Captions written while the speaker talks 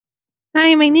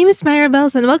Hi, my name is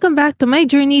Myrabels and welcome back to my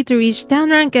journey to reach Town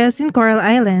Rankas in Coral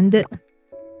Island.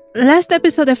 Last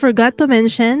episode I forgot to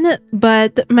mention,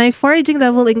 but my foraging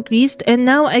level increased and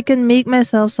now I can make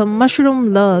myself some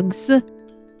mushroom logs.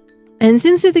 And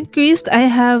since it increased,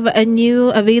 I have a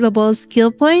new available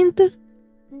skill point. I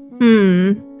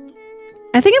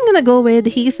think I'm gonna go with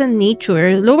Hasten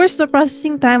Nature. Lowers the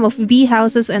processing time of bee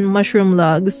houses and mushroom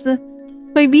logs.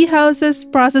 My bee houses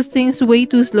process things way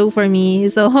too slow for me,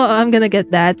 so I'm gonna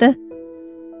get that.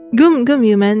 Gum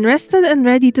human, rested and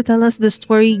ready to tell us the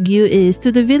story Gyu is.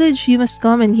 To the village you must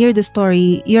come and hear the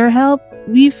story. Your help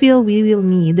we feel we will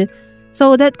need.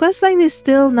 So that questline is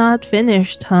still not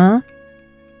finished, huh?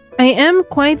 I am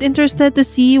quite interested to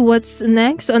see what's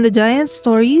next on the giant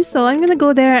story, so I'm gonna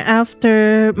go there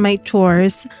after my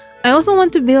chores. I also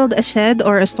want to build a shed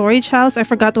or a storage house. I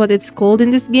forgot what it's called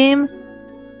in this game.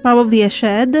 Probably a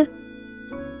shed.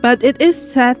 But it is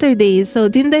Saturday, so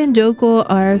Dinda and Joko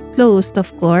are closed,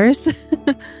 of course.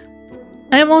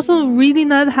 I'm also really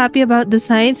not happy about the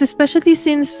signs, especially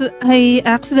since I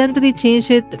accidentally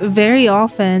change it very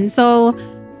often. So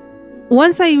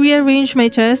once I rearrange my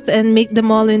chest and make them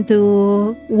all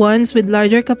into ones with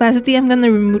larger capacity, I'm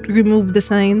gonna remove the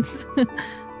signs.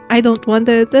 I don't want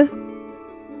it.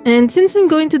 And since I'm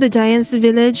going to the Giant's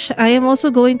village, I am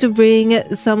also going to bring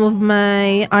some of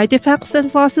my artifacts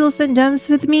and fossils and gems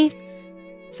with me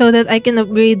so that I can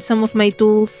upgrade some of my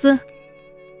tools.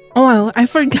 Oh wow, I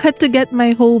forgot to get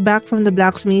my hoe back from the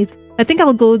blacksmith. I think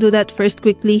I'll go do that first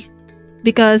quickly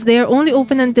because they are only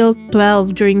open until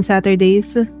 12 during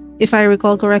Saturdays, if I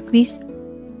recall correctly.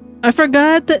 I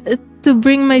forgot to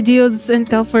bring my geodes and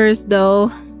coffers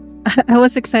though. I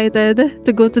was excited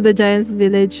to go to the Giant's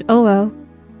village. Oh well.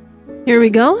 Here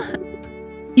we go.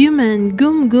 Human,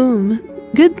 Gum.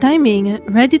 Good timing.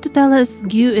 Ready to tell us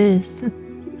Gyu is.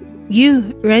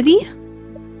 Gyu, ready?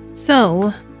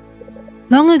 So,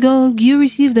 long ago, Gyu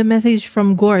received a message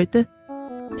from Gort.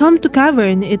 Come to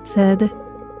cavern, it said.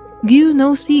 Gyu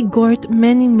no see Gort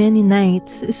many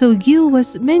nights, so Gyu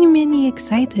was many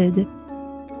excited.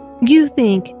 Gyu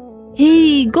think,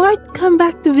 hey, Gort, come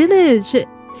back to village.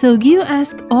 So Gyu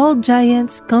ask all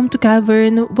giants come to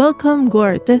cavern, welcome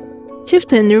Gort.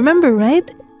 Chieftain, remember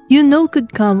right? You know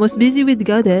could come, was busy with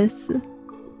goddess.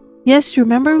 Yes,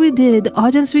 remember we did,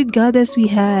 audience with goddess we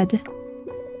had.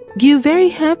 Gyu very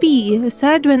happy,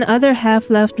 sad when other half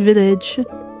left village.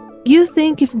 Gyu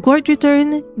think if Gort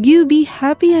return, Gyu be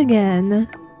happy again.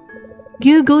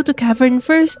 Gyu go to cavern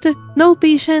first, no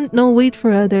patient, no wait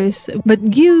for others. But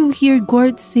Gyu hear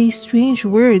Gort say strange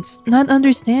words, not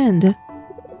understand.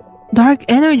 Dark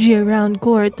energy around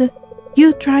Gort.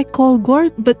 You try call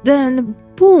Gort, but then,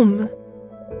 boom!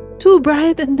 Too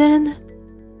bright and then,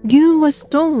 Gyu was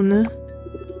stone.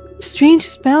 Strange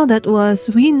spell that was,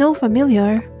 we know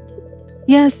familiar.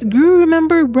 Yes, Gru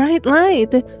remember bright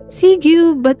light. See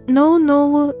Gyu, but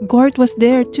no, Gort was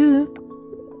there too.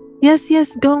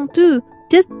 Yes, Gong too.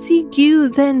 Just see Gyu,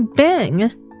 then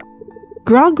bang!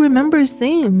 Grog remembers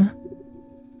same.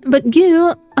 But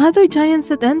Gyu, other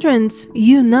giants at entrance,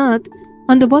 you not.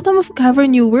 On the bottom of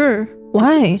cavern you were.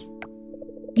 Why?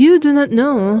 You do not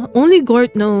know. Only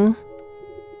Gort know.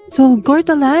 So Gort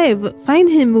alive. Find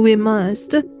him we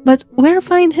must. But where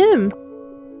find him?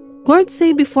 Gort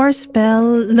say before spell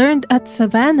learned at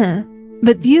Savannah.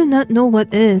 But you not know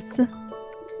what is.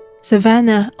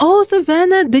 Savannah. Oh,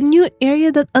 Savannah, the new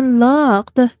area that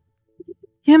unlocked.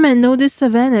 Human know this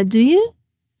Savannah, do you?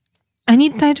 I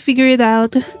need time to figure it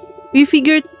out. We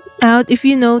figured out if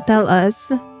you know, tell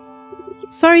us.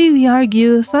 Sorry we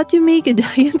argue, thought you make a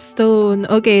giant stone.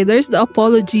 Okay, there's the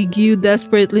apology Gyu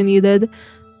desperately needed.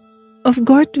 Of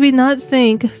Gort we not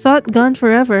think, thought gone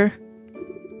forever.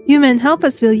 Human, help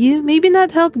us will you? Maybe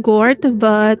not help Gort,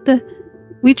 but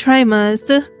we try must.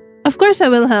 Of course I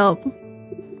will help.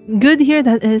 Good here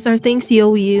that is, our thanks we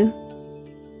owe you.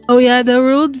 Oh yeah, there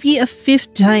would be a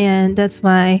 5th giant, that's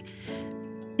why.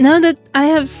 Now that I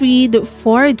have freed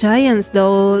 4 giants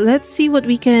though, let's see what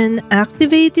we can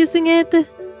activate using it.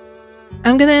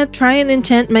 I'm gonna try and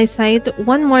enchant my sight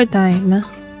one more time.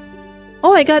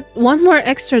 Oh, I got one more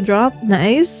extra drop,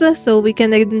 nice. So we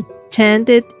can enchant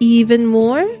it even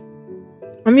more.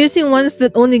 I'm using ones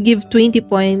that only give 20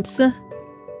 points.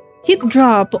 Hit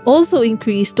drop also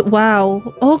increased, wow,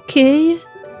 okay.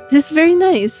 This is very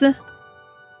nice.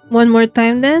 One more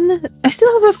time then. I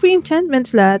still have a free enchantment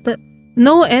slot.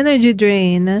 No energy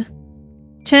drain.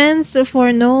 Chance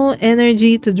for no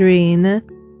energy to drain.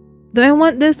 Do I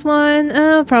want this one?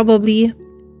 Probably.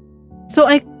 So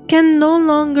I can no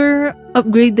longer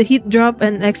upgrade the heat drop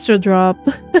and extra drop.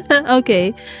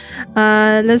 Okay.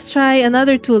 Let's try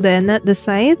another tool then, not the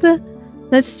scythe.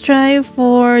 Let's try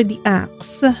for the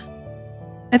axe.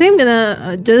 I think I'm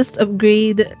gonna just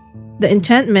upgrade the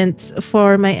enchantments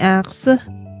for my axe.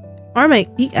 Or my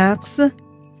pickaxe.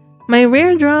 My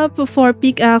rare drop for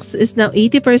pickaxe is now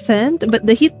 80%, but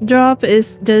the hit drop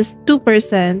is just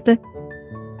 2%.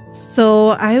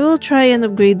 So I will try and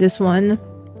upgrade this one.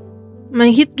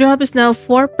 My hit drop is now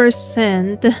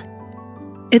 4%.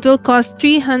 It will cost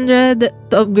 300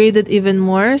 to upgrade it even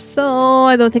more, so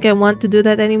I don't think I want to do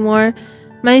that anymore.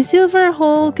 My silver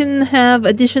hole can have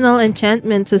additional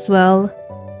enchantments as well.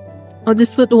 I'll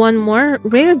just put one more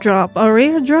rare drop. A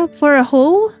rare drop for a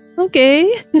hole?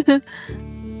 Okay.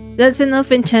 That's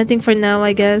enough enchanting for now,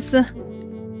 I guess.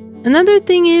 Another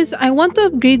thing is, I want to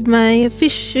upgrade my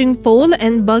fishing pole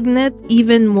and bug net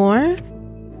even more,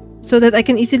 so that I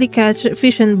can easily catch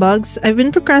fish and bugs. I've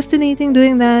been procrastinating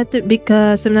doing that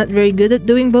because I'm not very good at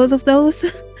doing both of those.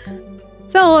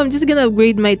 So I'm just gonna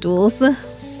upgrade my tools.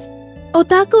 Oh,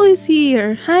 Taco is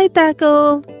here. Hi,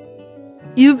 Taco.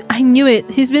 I knew it.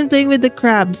 He's been playing with the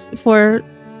crabs for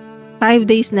 5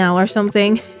 days now or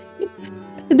something.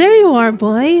 There you are,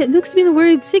 boy. Luke's been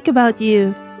worried sick about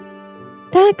you.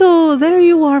 Taco, there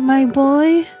you are, my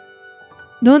boy.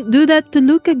 Don't do that to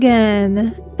Luke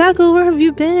again. Taco, where have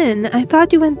you been? I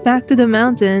thought you went back to the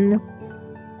mountain.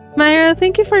 Myra,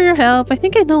 thank you for your help. I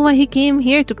think I know why he came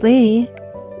here to play.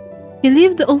 He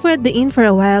lived over at the inn for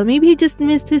a while. Maybe he just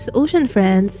missed his ocean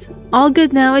friends. All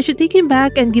good now. I should take him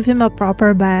back and give him a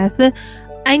proper bath.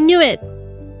 I knew it.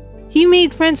 He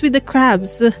made friends with the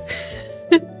crabs.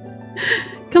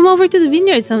 Come over to the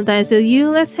vineyard sometimes, will you?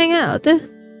 Let's hang out.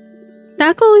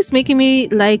 Taco is making me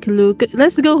like Luke.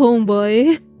 Let's go home,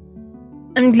 boy.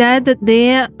 I'm glad that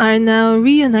they are now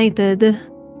reunited.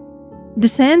 The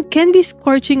sand can be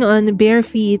scorching on bare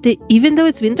feet, even though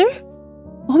it's winter?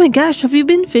 Oh my gosh, have you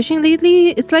been fishing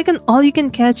lately? It's like an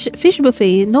all-you-can-catch fish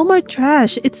buffet. No more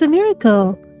trash. It's a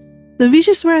miracle. The beach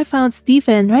is where I found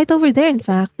Stephen, right over there in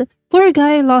fact. Poor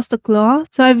guy lost a claw,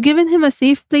 so I've given him a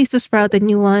safe place to sprout a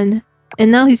new one. And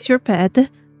now he's your pet.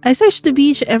 I search the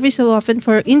beach every so often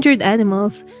for injured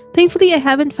animals. Thankfully, I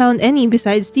haven't found any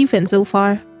besides Stephen so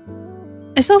far.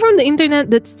 I saw from the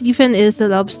internet that Stephen is a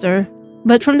lobster.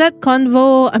 But from that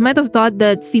convo, I might have thought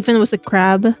that Stephen was a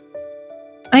crab.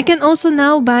 I can also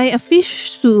now buy a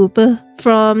fish soup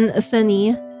from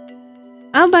Sunny.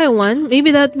 I'll buy one.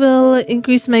 Maybe that will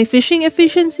increase my fishing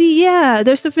efficiency. Yeah,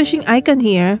 there's a fishing icon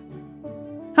here.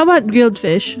 How about grilled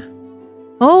fish?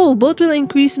 Oh, both will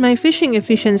increase my fishing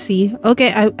efficiency.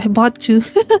 Okay, I bought two.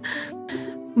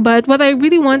 But what I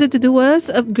really wanted to do was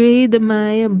upgrade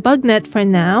my bug net for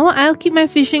now. I'll keep my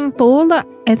fishing pole.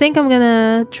 I think I'm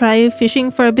gonna try fishing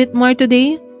for a bit more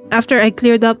today after I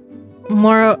cleared up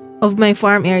more of my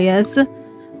farm areas.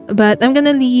 But I'm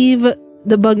gonna leave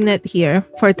the bug net here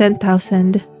for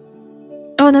 10,000.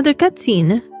 Oh, another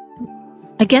cutscene.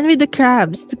 Again with the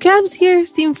crabs. The crabs here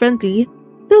seem friendly.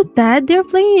 Look, Dad, they're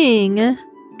playing.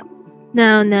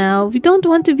 Now, we don't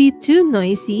want to be too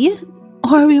noisy,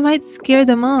 or we might scare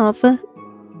them off. And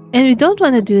we don't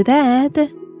want to do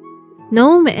that.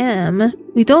 No, ma'am.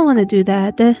 We don't want to do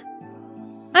that.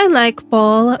 I like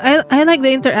Paul. I like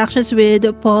the interactions with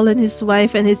Paul and his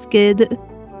wife and his kid.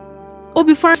 Oh,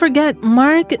 before I forget,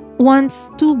 Mark wants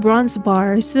 2 bronze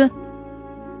bars.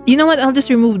 You know what? I'll just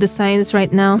remove the signs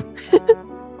right now.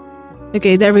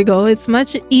 Okay, there we go. It's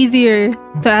much easier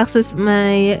to access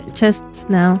my chests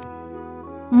now.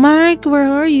 Mark,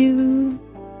 where are you?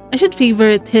 I should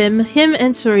favorite him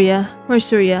and Surya. Where's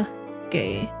Surya?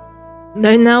 Okay.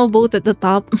 They're now both at the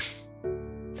top.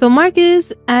 So Mark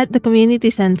is at the community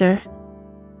center.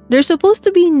 There's supposed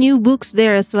to be new books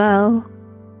there as well.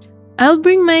 I'll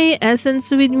bring my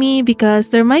essence with me because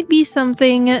there might be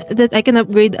something that I can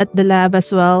upgrade at the lab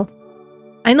as well.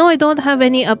 I know I don't have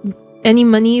any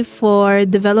money for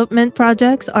development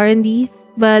projects, R&D,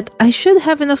 but I should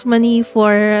have enough money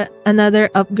for another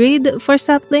upgrade for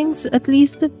saplings at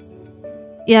least.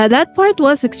 Yeah, that part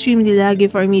was extremely laggy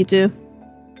for me too.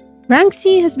 Rank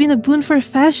C has been a boon for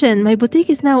fashion. My boutique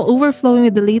is now overflowing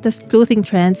with the latest clothing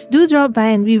trends. Do drop by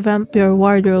and revamp your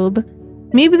wardrobe.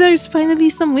 Maybe there's finally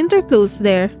some winter clothes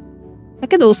there. I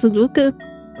could also look.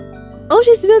 Oh,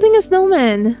 she's building a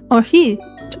snowman. Or he.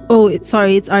 Oh,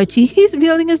 sorry, it's Archie. He's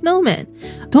building a snowman.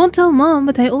 Don't tell Mom,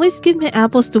 but I always give my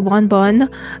apples to Bonbon.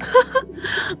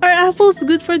 Are apples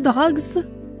good for dogs?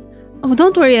 Oh,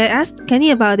 don't worry, I asked Kenny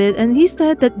about it, and he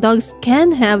said that dogs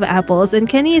can have apples, and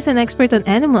Kenny is an expert on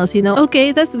animals, you know.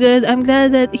 Okay, that's good. I'm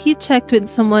glad that he checked with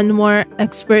someone more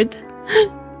expert.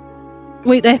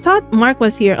 Wait, I thought Mark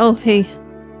was here. Oh, hey.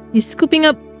 He's scooping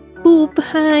up poop.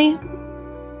 Hi.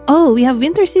 Oh, we have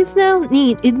winter seeds now?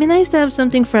 Neat. It'd be nice to have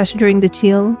something fresh during the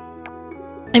chill.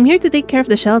 I'm here to take care of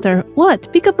the shelter.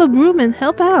 What? Pick up a broom and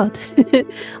help out.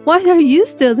 Why are you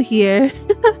still here?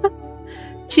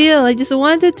 Chill, I just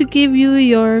wanted to give you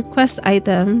your quest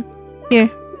item. Here.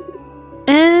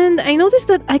 And I noticed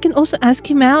that I can also ask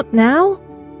him out now.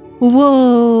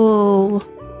 Whoa.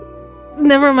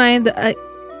 Never mind.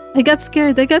 I got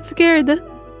scared.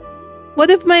 What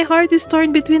if my heart is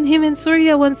torn between him and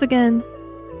Surya once again?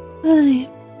 Ay.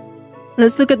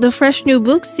 Let's look at the fresh new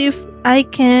book, see if I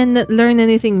can learn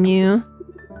anything new.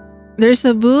 There's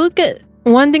a book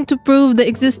wanting to prove the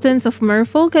existence of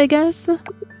merfolk, I guess.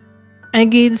 I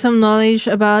gained some knowledge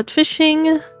about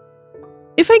fishing.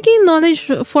 If I gain knowledge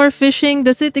for fishing,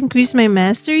 does it increase my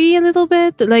mastery a little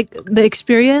bit? Like the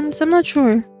experience? I'm not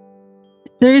sure.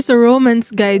 There is a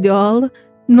romance guide, y'all.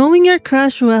 Knowing your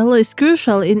crush well is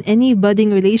crucial in any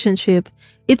budding relationship.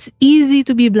 It's easy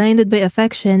to be blinded by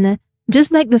affection.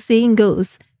 Just like the saying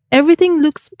goes, everything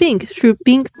looks pink through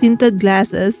pink-tinted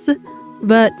glasses.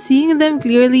 But seeing them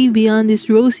clearly beyond this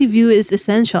rosy view is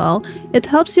essential. It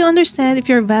helps you understand if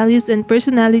your values and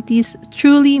personalities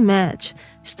truly match.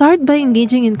 Start by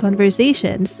engaging in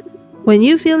conversations. When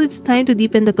you feel it's time to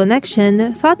deepen the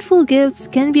connection, thoughtful gifts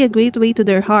can be a great way to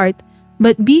their heart.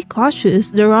 But be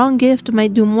cautious, the wrong gift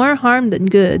might do more harm than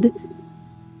good.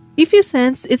 If you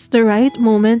sense it's the right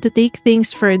moment to take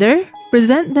things further,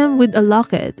 present them with a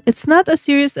locket. It's not as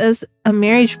serious as a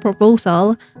marriage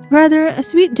proposal, rather a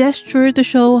sweet gesture to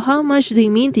show how much they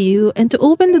mean to you and to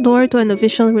open the door to an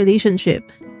official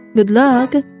relationship. Good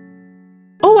luck!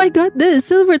 Oh, I got this!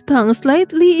 Silver Tongue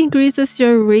slightly increases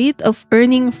your rate of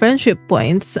earning friendship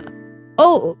points.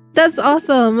 Oh, that's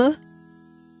awesome!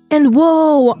 And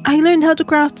whoa! I learned how to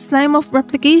craft slime of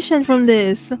replication from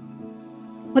this.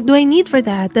 What do I need for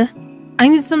that? I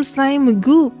need some slime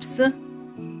goops.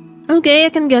 Okay, I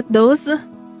can get those.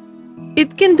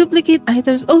 It can duplicate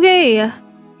items. Okay.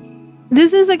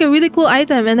 This is like a really cool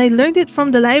item and I learned it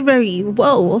from the library.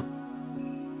 Whoa.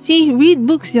 See, read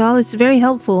books, y'all. It's very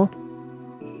helpful.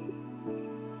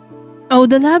 Oh,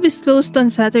 the lab is closed on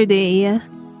Saturday.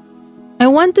 I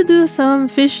want to do some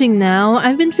fishing now.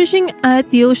 I've been fishing at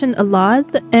the ocean a lot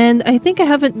and I think I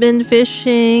haven't been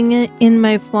fishing in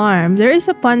my farm. There is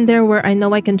a pond there where I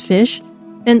know I can fish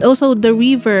and also the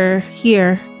river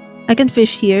here. I can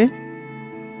fish here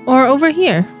or over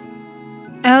here.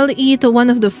 I'll eat one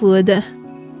of the food.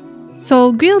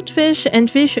 So grilled fish and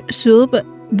fish soup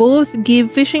both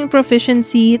give fishing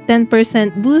proficiency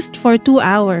 10% boost for 2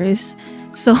 hours.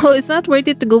 So it's not worth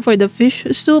it to go for the fish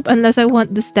soup unless I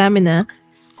want the stamina.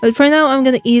 But for now, I'm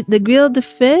gonna eat the grilled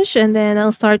fish and then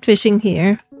I'll start fishing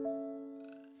here.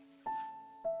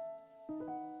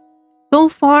 So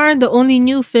far, the only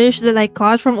new fish that I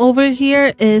caught from over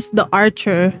here is the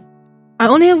archer. I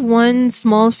only have one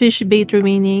small fish bait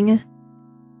remaining.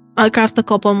 I'll craft a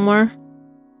couple more.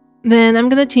 Then I'm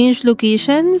gonna change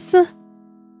locations.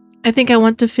 I think I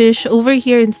want to fish over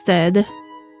here instead.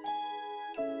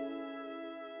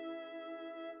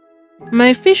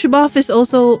 My fish buff is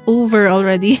also over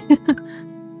already.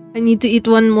 I need to eat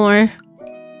one more.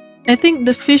 I think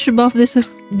the fish buff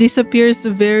disappears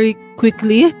very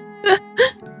quickly.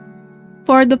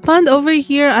 For the pond over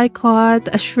here, I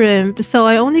caught a shrimp. So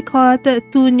I only caught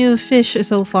 2 new fish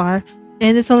so far.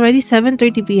 And it's already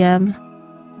 7:30 p.m.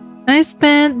 I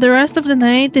spent the rest of the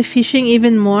night fishing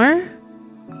even more.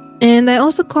 And I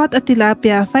also caught a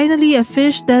tilapia. Finally, a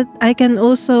fish that I can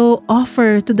also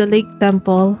offer to the lake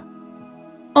temple.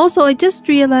 Also, I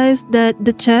just realized that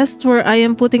the chest where I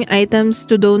am putting items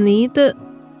to donate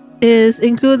is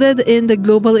included in the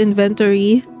global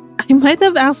inventory. I might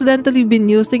have accidentally been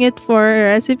using it for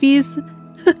recipes.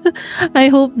 I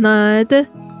hope not.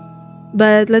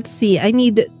 But let's see. I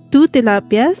need 2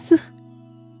 tilapias,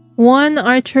 1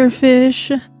 archer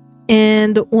fish,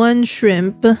 and 1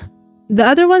 shrimp. The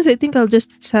other ones I think I'll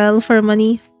just sell for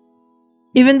money.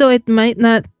 Even though it might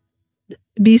not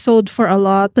be sold for a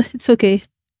lot. It's okay.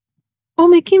 Oh,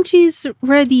 my kimchi is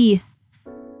ready.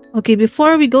 Okay,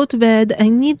 before we go to bed, I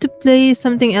need to place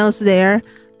something else there.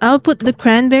 I'll put the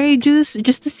cranberry juice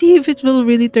just to see if it will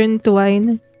really turn to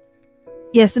wine.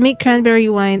 Yes, make cranberry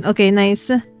wine. Okay,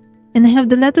 nice. And I have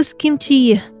the lettuce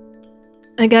kimchi.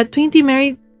 I got 20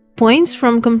 merit points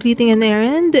from completing an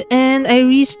errand, and I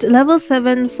reached level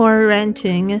 7 for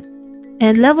ranching.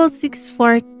 And level 6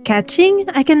 for catching.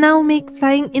 I can now make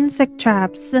flying insect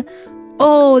traps.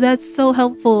 Oh, that's so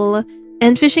helpful.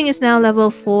 And fishing is now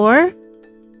level 4.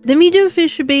 The medium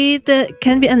fish bait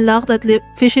can be unlocked at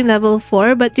fishing level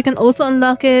 4, but you can also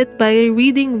unlock it by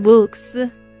reading books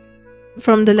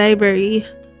from the library.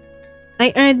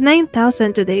 I earned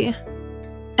 9,000 today.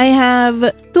 I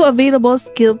have 2 available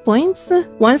skill points,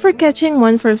 one for catching,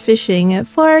 one for fishing.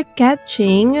 For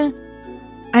catching,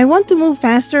 I want to move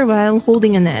faster while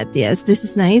holding a net. Yes, this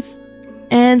is nice.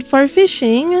 And for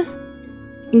fishing,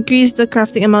 increase the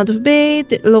crafting amount of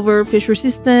bait, lower fish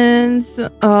resistance.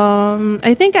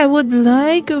 I think I would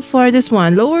like for this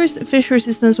one, lowers fish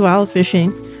resistance while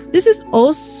fishing. This is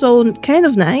also kind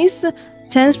of nice.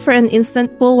 Chance for an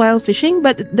instant pull while fishing,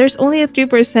 but there's only a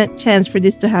 3% chance for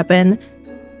this to happen.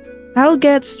 I'll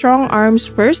get strong arms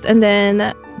first, and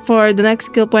then for the next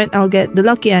skill point, I'll get the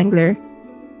lucky angler.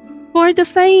 For the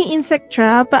flying insect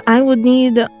trap, I would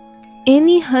need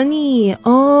any honey.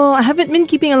 Oh, I haven't been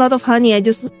keeping a lot of honey. I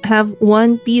just have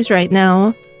 1 piece right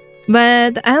now.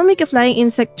 But I'll make a flying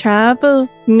insect trap.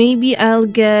 Maybe I'll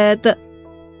get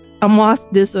a moth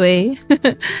this way.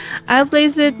 I'll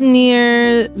place it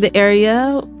near the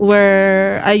area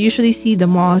where I usually see the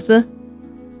moth.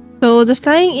 So the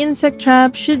flying insect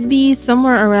trap should be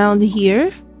somewhere around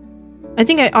here. I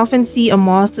think I often see a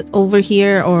moth over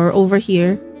here or over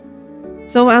here.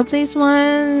 So I'll place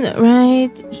one right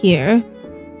here.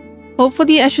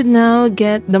 Hopefully I should now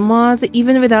get the moth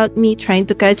even without me trying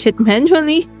to catch it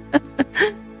manually.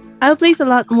 I'll place a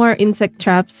lot more insect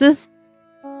traps.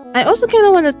 I also kind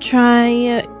of want to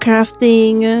try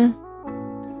crafting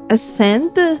a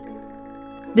scent.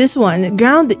 This one,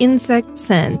 ground insect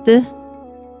scent.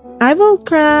 I will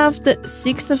craft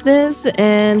 6 of this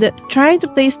and try to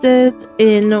place it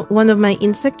in one of my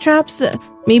insect traps.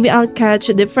 Maybe I'll catch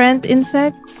different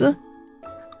insects,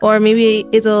 or maybe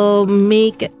it'll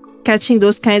make catching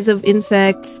those kinds of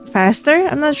insects faster.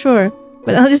 I'm not sure,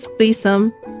 but I'll just place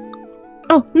some.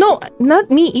 Oh, no, not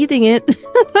me eating it.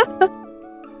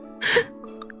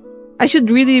 I should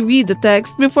really read the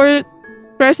text before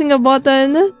pressing a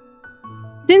button.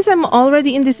 Since I'm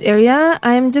already in this area,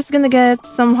 I'm just gonna get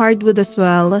some hardwood as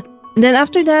well. And then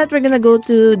after that, we're gonna go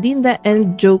to Dinda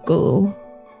and Joko.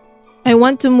 I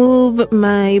want to move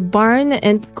my barn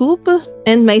and coop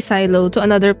and my silo to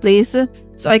another place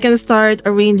so I can start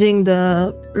arranging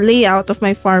the layout of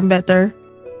my farm better.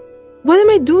 What am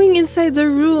I doing inside the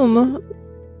room?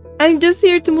 I'm just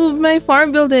here to move my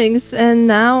farm buildings, and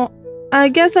now I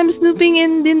guess I'm snooping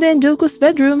in Dinda and Joko's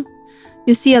bedroom.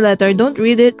 You see a letter, don't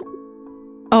read it.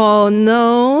 Oh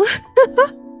no.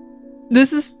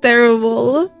 This is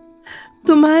terrible.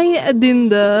 To my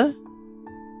Adinda,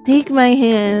 take my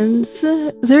hands.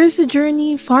 There is a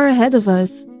journey far ahead of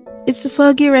us. It's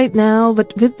foggy right now,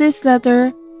 but with this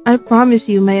letter, I promise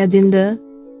you, my Adinda,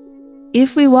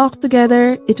 if we walk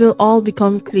together, it will all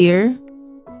become clear.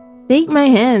 Take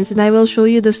my hands and I will show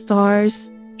you the stars.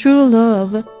 True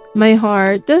love, my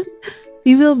heart.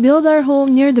 We will build our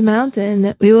home near the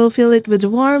mountain. We will fill it with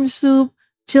warm soup,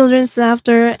 children's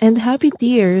laughter, and happy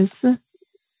tears.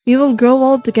 We will grow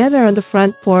old together on the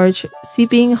front porch,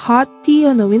 sipping hot tea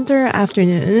on a winter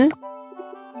afternoon,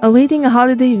 awaiting a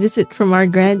holiday visit from our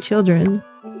grandchildren.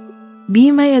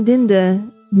 Be my Adinda,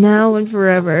 now and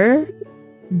forever.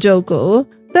 Joko.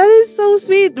 That is so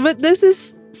sweet, but this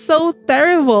is so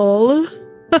terrible.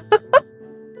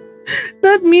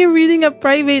 Not me reading a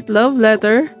private love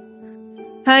letter.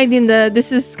 Hi Dinda,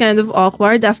 this is kind of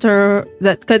awkward after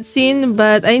that cutscene,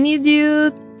 but I need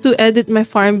you to edit my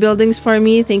farm buildings for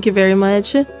me. Thank you very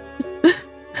much.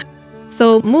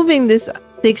 So moving this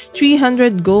takes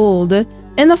 300 gold.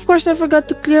 And of course I forgot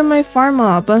to clear my farm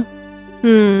up. I'll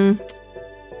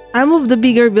move the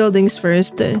bigger buildings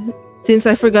first, since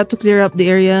I forgot to clear up the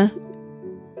area.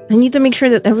 I need to make sure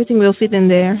that everything will fit in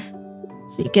there.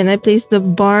 See, can I place the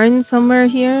barn somewhere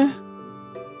here?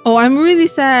 Oh, I'm really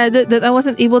sad that I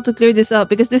wasn't able to clear this up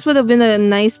because this would have been a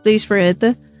nice place for it.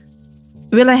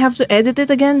 Will I have to edit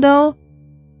it again though?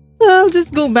 I'll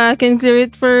just go back and clear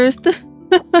it first.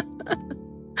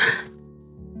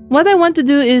 What I want to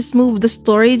do is move the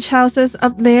storage houses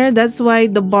up there. That's why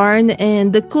the barn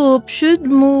and the coop should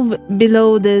move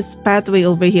below this pathway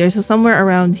over here. So somewhere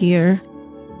around here.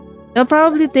 It'll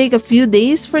probably take a few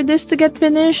days for this to get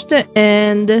finished,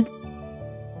 and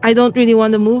I don't really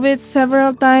want to move it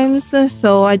several times,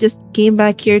 so I just came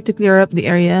back here to clear up the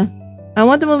area. I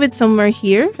want to move it somewhere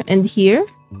here and here,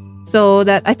 so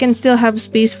that I can still have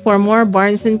space for more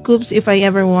barns and coops if I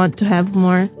ever want to have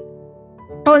more.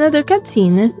 Oh, another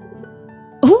cutscene.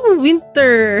 Oh,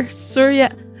 winter!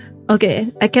 Surya. Okay,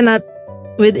 I cannot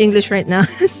with English right now.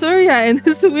 Surya in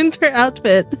his winter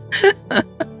outfit.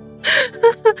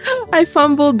 I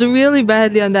fumbled really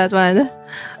badly on that one.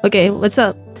 Okay, what's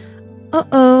up?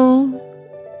 Uh-oh.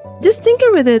 Just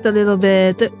tinker with it a little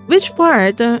bit. Which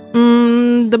part?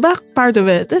 The back part of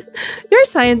it. You're a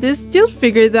scientist. You'll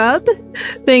figure it out.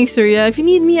 Thanks, Surya. If you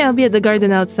need me, I'll be at the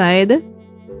garden outside.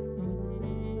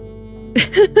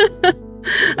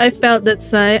 I felt that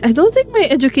sigh. I don't think my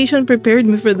education prepared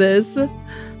me for this.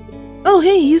 Oh,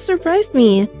 hey, you surprised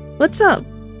me. What's up?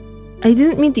 I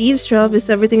didn't mean to eavesdrop. Is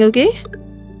everything okay?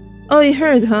 Oh, you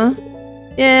heard, huh?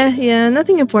 Yeah,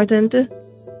 nothing important.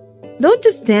 Don't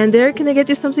just stand there. Can I get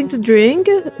you something to drink?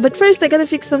 But first, I gotta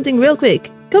fix something real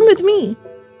quick. Come with me.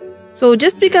 So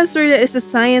just because Surya is a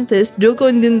scientist, Joko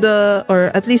and Dinda, or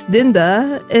at least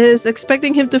Dinda, is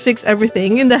expecting him to fix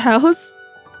everything in the house.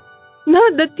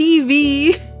 Not the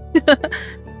TV.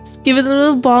 Just give it a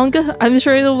little bonk. I'm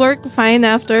sure it'll work fine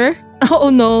after. Oh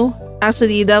no.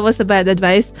 Actually, that was a bad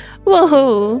advice.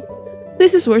 Whoa.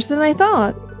 This is worse than I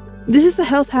thought. This is a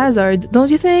health hazard, don't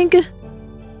you think?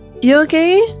 You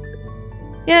okay?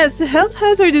 Yes, a health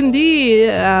hazard indeed.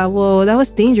 Whoa, that was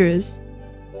dangerous.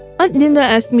 Aunt Linda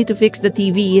asked me to fix the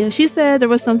TV. She said there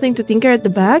was something to tinker at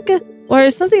the back, or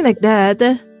something like that.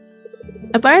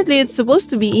 Apparently, it's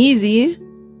supposed to be easy.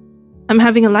 I'm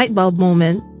having a light bulb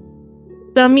moment.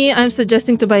 Tell me I'm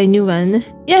suggesting to buy a new one.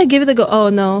 Yeah, give it a go. Oh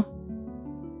no.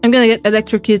 I'm gonna get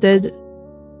electrocuted.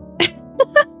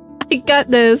 I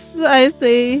got this, I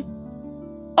say.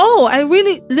 Oh, I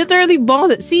really literally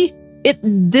bonked it. See?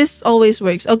 This always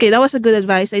works. Okay, that was a good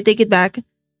advice. I take it back.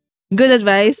 Good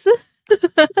advice.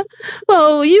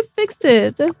 Oh, you fixed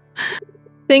it.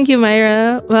 Thank you,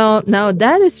 Myra. Well, now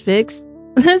that is fixed.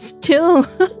 Let's chill.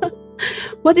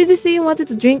 What did you say you wanted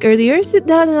to drink earlier? Sit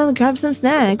down and I'll grab some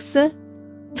snacks.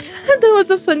 That was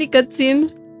a funny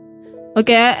cutscene.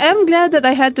 Okay, I am glad that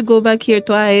I had to go back here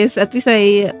twice. At least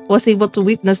I was able to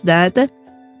witness that.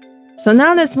 So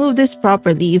now let's move this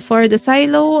properly. For the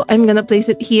silo, I'm gonna place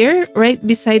it here, right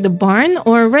beside the barn,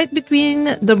 or right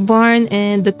between the barn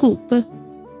and the coop.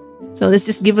 So let's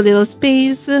just give a little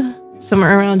space,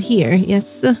 somewhere around here,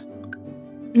 yes.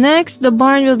 Next, the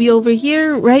barn will be over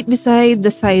here, right beside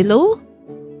the silo.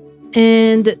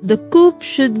 And the coop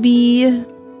should be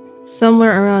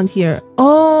somewhere around here.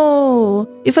 Oh,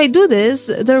 if I do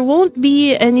this, there won't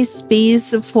be any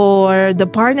space for the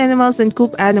barn animals and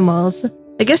coop animals.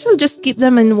 I guess I'll just keep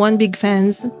them in one big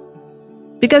fence.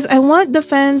 Because I want the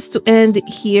fence to end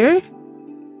here.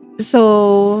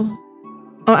 So...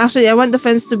 Oh, actually, I want the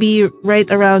fence to be right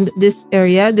around this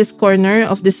area, this corner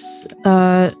of this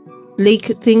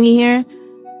lake thingy here.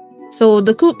 So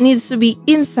the coop needs to be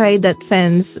inside that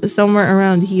fence, somewhere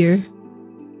around here.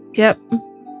 Yep.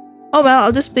 Oh well,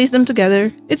 I'll just place them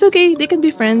together. It's okay, they can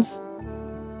be friends.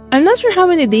 I'm not sure how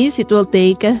many days it will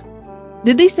take.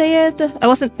 Did they say it? I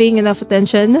wasn't paying enough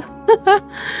attention.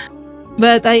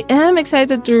 But I am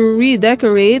excited to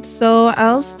redecorate, so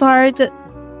I'll start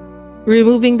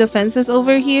removing the fences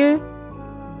over here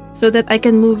so that I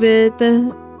can move it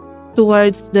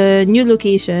towards the new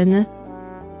location.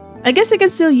 I guess I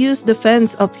can still use the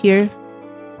fence up here.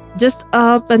 Just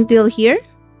up until here.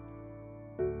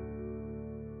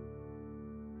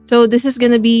 So this is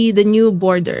gonna be the new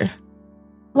border.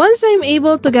 Once I'm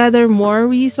able to gather more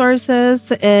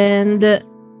resources and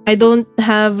I don't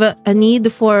have a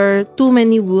need for too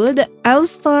many wood, I'll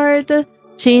start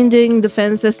changing the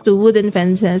fences to wooden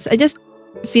fences. I just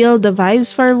feel the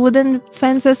vibes for wooden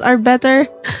fences are better.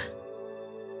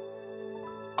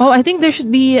 Oh, I think there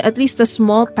should be at least a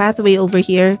small pathway over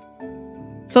here.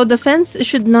 So the fence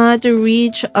should not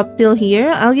reach up till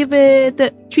here. I'll give it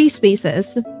 3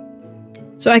 spaces.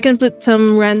 So I can put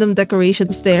some random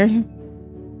decorations there.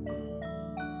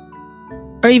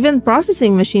 Or even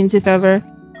processing machines if ever.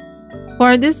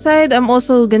 For this side, I'm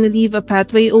also gonna leave a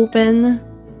pathway open.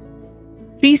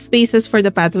 3 spaces for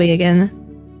the pathway again.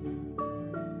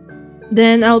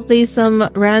 Then I'll place some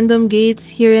random gates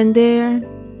here and there.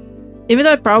 Even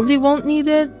though I probably won't need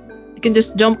it. I can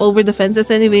just jump over the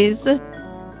fences anyways.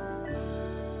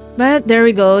 But there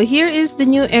we go. Here is the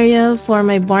new area for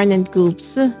my barn and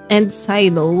coops. And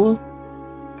silo.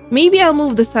 Maybe I'll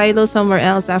move the silo somewhere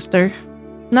else after.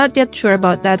 Not yet sure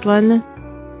about that one.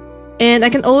 And I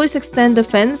can always extend the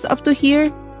fence up to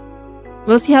here.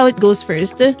 We'll see how it goes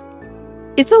first.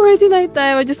 It's already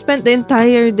nighttime. I just spent the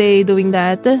entire day doing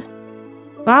that.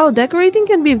 Wow, decorating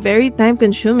can be very time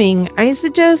consuming. I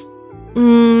suggest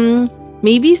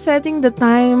maybe setting the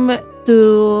time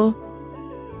to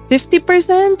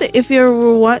 50% if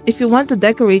you want to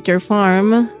decorate your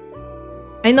farm.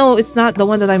 I know it's not the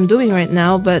one that I'm doing right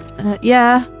now, but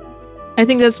yeah. I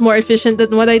think that's more efficient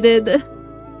than what I did.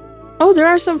 Oh, there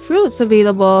are some fruits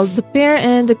available. The pear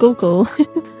and the cocoa.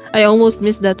 I almost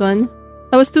missed that one.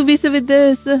 I was too busy with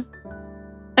this.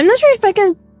 I'm not sure if I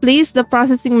can place the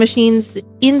processing machines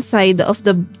inside of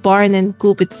the barn and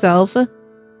coop itself. Can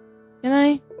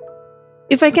I?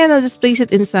 If I can, I'll just place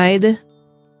it inside.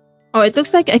 Oh, it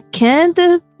looks like I can't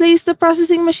place the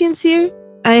processing machines here.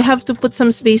 I have to put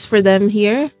some space for them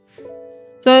here.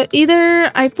 So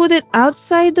either I put it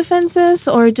outside the fences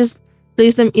or just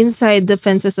place them inside the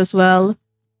fences as well.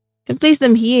 Can place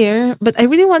them here, but I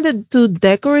really wanted to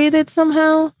decorate it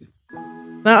somehow.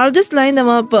 Well, I'll just line them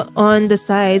up on the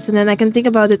sides and then I can think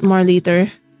about it more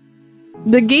later.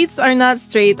 The gates are not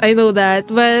straight, I know that,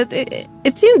 but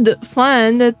it seemed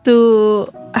fun to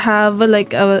have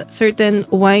like a certain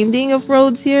winding of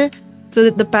roads here so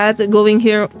that the path going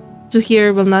here to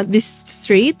here will not be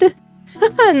straight.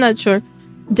 I'm not sure.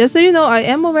 Just so you know, I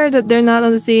am aware that they're not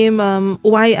on the same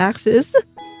y-axis.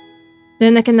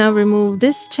 Then I can now remove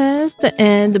this chest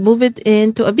and move it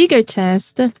into a bigger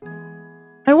chest.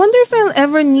 I wonder if I'll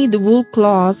ever need wool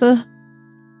cloth.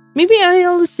 Maybe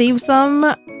I'll save some.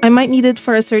 I might need it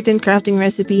for a certain crafting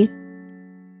recipe.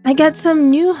 I got some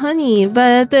new honey,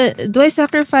 but do I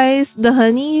sacrifice the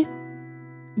honey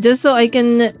just so I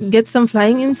can get some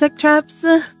flying insect traps?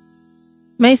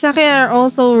 My sake are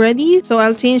also ready, so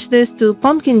I'll change this to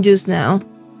pumpkin juice now.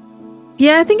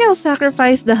 Yeah, I think I'll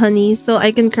sacrifice the honey so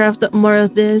I can craft more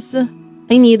of this.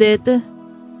 I need it.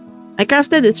 I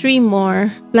crafted 3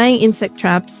 more flying insect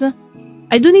traps.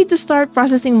 I do need to start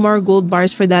processing more gold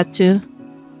bars for that too.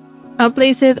 I'll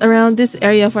place it around this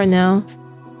area for now.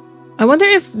 I wonder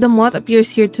if the moth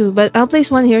appears here too, but I'll place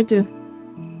one here too.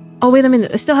 Oh, wait a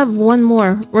minute. I still have one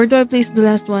more. Where do I place the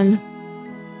last one?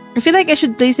 I feel like I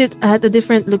should place it at a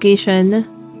different location.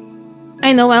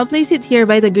 I know, I'll place it here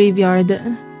by the graveyard.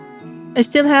 I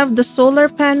still have the solar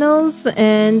panels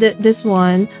and this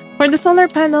one. For the solar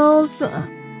panels,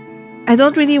 I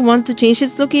don't really want to change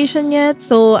its location yet,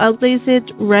 so I'll place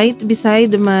it right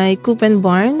beside my coop and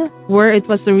barn, where it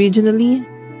was originally.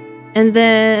 And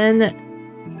then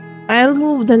I'll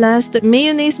move the last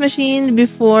mayonnaise machine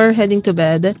before heading to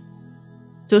bed.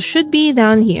 So should be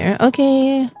down here.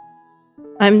 Okay.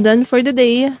 I'm done for the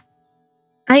day.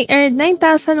 I earned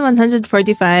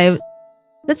 9,145.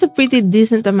 That's a pretty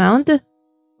decent amount.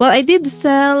 Well, I did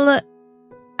sell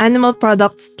animal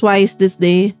products twice this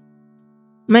day.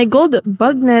 My gold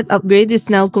bug net upgrade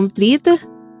is now complete.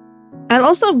 I'll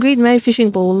also upgrade my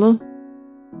fishing pole.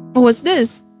 Oh, what's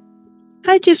this?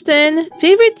 Hi, Chieftain.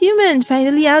 Favorite human.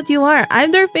 Finally out you are.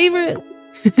 I'm their favorite.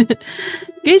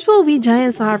 Grateful we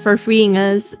giants are for freeing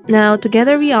us. Now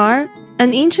together we are.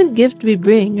 An ancient gift we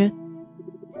bring.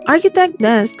 Architect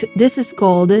Desk, this is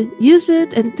called. Use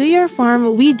it and to your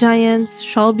farm we giants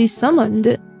shall be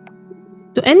summoned.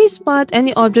 To any spot,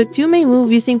 any object you may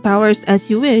move using powers as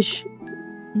you wish.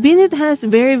 Been it has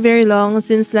very long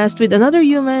since last with another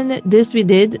human, this we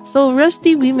did, so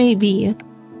rusty we may be.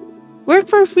 Work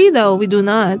for free though, we do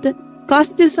not.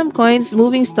 Cost you some coins,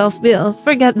 moving stuff will.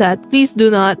 Forget that, please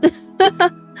do not.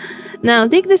 Now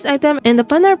take this item and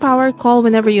upon our power call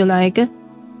whenever you like.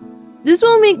 This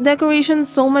will make decoration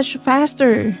so much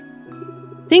faster.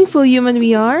 Thankful human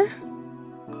we are.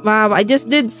 Wow, I just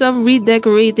did some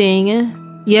redecorating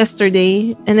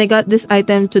yesterday and I got this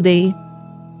item today.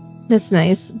 That's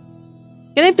nice.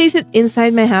 Can I place it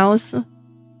inside my house?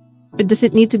 Or does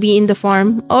it need to be in the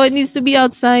farm? Oh, it needs to be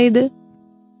outside.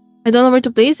 I don't know where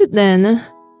to place it then.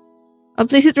 I'll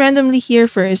place it randomly here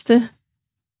first.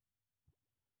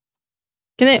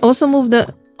 Can I also move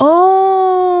the...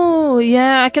 Oh,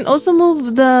 yeah, I can also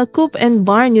move the coop and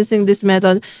barn using this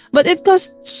method. But it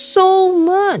costs so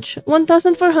much.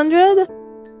 1,400?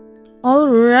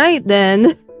 Alright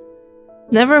then.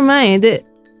 Never mind.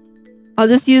 I'll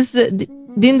just use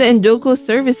Dinda and Joko's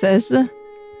services.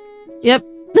 Yep.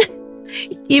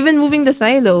 Even moving the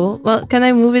silo. Well, can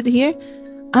I move it here?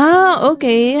 Ah,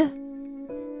 okay.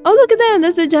 Oh, look at that.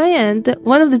 That's a giant.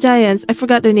 One of the giants. I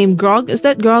forgot their name. Grog? Is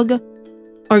that Grog?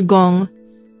 Or Gong?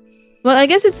 Well, I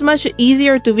guess it's much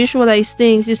easier to visualize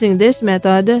things using this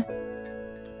method.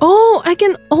 Oh, I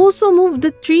can also move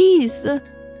the trees.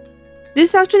 This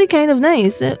is actually kind of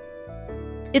nice.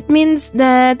 It means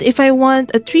that if I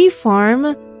want a tree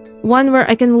farm, one where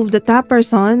I can move the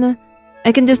tappers on,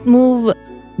 I can just move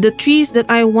the trees that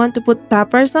I want to put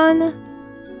tappers on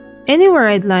anywhere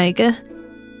I'd like.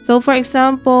 So for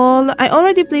example, I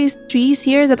already placed trees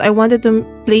here that I wanted to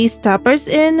place tappers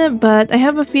in, but I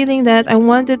have a feeling that I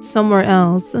want it somewhere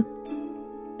else.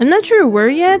 I'm not sure where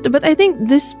yet, but I think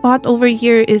this spot over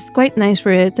here is quite nice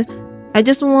for it. I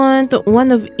just want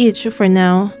one of each for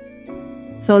now.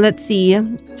 So let's see.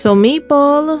 So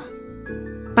maple,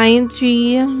 pine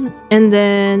tree, and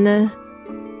then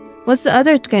what's the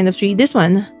other kind of tree? This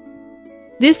one.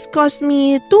 This cost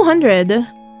me 200.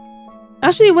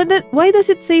 Actually, why does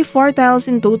it say 4 tiles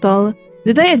in total?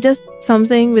 Did I adjust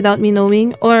something without me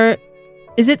knowing? Or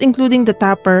is it including the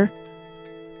tapper?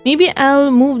 Maybe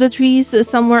I'll move the trees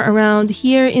somewhere around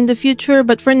here in the future,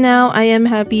 but for now, I am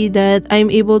happy that I'm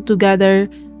able to gather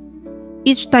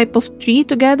each type of tree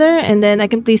together, and then I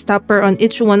can place stopper on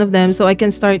each one of them so I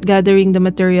can start gathering the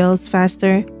materials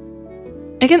faster.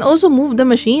 I can also move the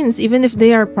machines even if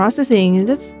they are processing.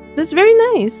 That's very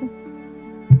nice.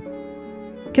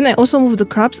 Can I also move the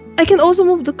crops? I can also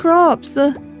move the crops.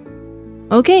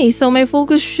 Okay, so my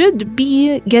focus should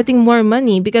be getting more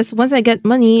money, because once I get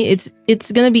money,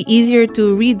 it's gonna be easier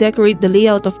to redecorate the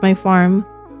layout of my farm.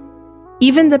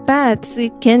 Even the paths,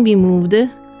 it can be moved.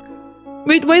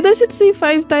 Wait, why does it say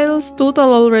 5 tiles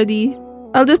total already?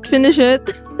 I'll just finish it.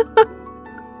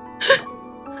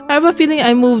 I have a feeling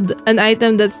I moved an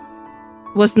item that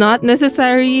was not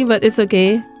necessary, but it's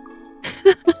okay.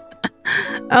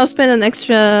 I'll spend an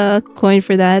extra coin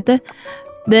for that.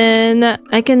 Then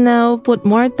I can now put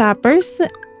more tappers.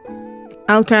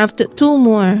 I'll craft 2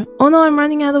 more. Oh no, I'm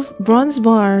running out of bronze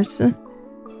bars.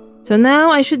 So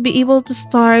now I should be able to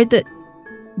start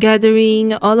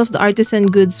gathering all of the artisan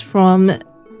goods from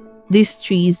these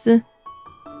trees.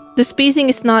 The spacing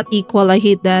is not equal. I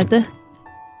hate that.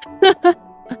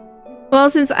 Well,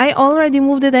 since I already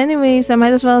moved it anyways, I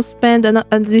might as well spend an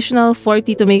additional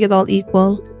 40 to make it all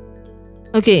equal.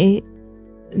 Okay,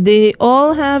 they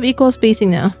all have equal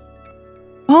spacing now.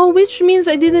 Oh, which means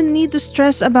I didn't need to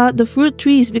stress about the fruit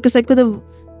trees because I could have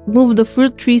moved the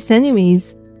fruit trees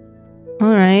anyways.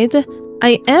 Alright,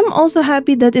 I am also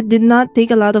happy that it did not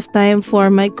take a lot of time for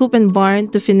my coop and barn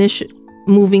to finish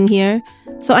moving here.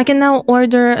 So I can now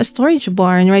order a storage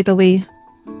barn right away.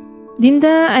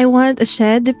 Linda, I want a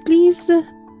shed, please.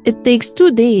 It takes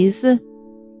 2 days.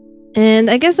 And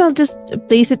I guess I'll just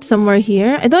place it somewhere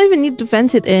here. I don't even need to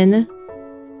fence it in.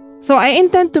 So I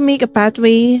intend to make a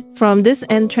pathway from this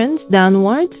entrance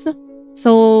downwards.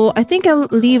 So I think I'll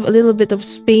leave a little bit of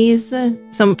space,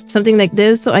 something like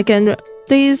this, so I can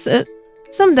place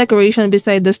some decoration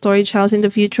beside the storage house in the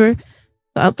future.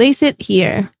 So I'll place it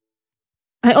here.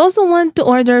 I also want to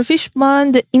order fish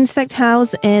pond, insect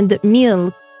house, and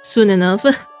milk soon enough.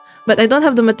 But I don't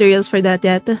have the materials for that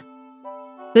yet.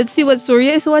 Let's see what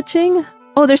Surya is watching.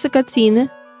 Oh, there's a cutscene.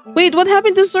 Wait, what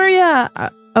happened to Surya?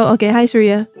 Oh, okay. Hi,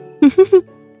 Surya.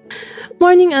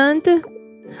 Morning, Aunt.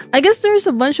 I guess there's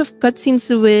a bunch of cutscenes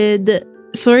with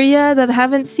Surya that I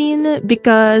haven't seen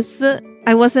because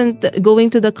I wasn't going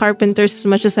to the carpenters as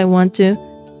much as I want to.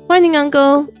 Morning,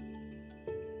 Uncle.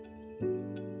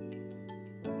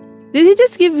 Did he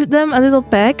just give them a little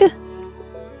peck?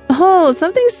 Oh,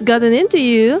 something's gotten into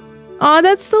you. Oh,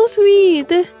 that's so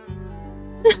sweet.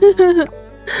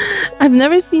 I've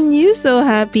never seen you so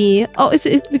happy. Oh, is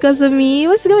it because of me?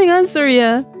 What's going on,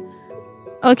 Surya?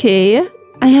 Okay,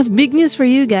 I have big news for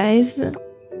you guys.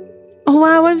 Oh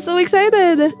wow, I'm so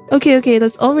excited. Okay,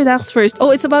 let's all relax first.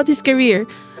 Oh, it's about his career.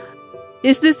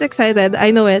 Is this excited?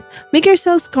 I know it. Make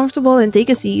yourselves comfortable and take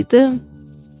a seat.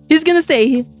 He's gonna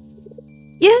stay.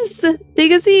 Yes,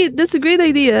 take a seat. That's a great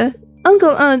idea.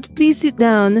 Uncle, Aunt, please sit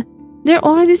down. They're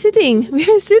already sitting. We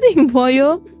are sitting,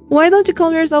 boyo. Why don't you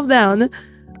calm yourself down?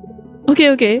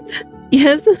 Okay.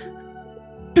 Yes.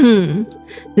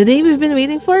 The day we've been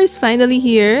waiting for is finally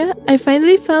here. I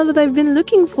finally found what I've been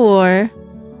looking for.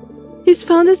 He's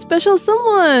found a special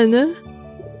someone.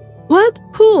 What?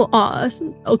 Who? Oh,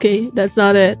 okay, that's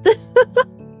not it.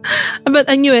 But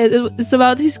I knew it. It's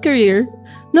about his career.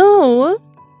 No.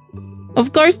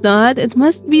 Of course not. It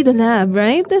must be the lab,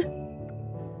 right?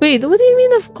 Wait, what do you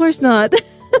mean of course not?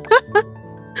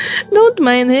 Don't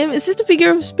mind him. It's just a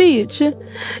figure of speech.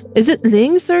 Is it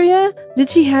Ling, Surya? Did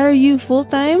she hire you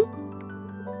full-time?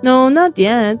 No, not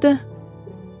yet.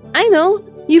 I know.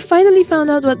 You finally found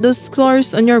out what those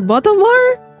scores on your bottom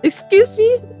are? Excuse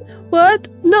me? What?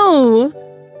 No.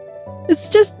 It's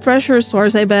just pressure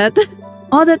sores, I bet.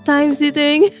 All that time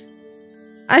sitting.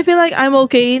 I feel like I'm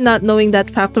okay not knowing that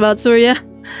fact about Surya.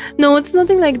 No, it's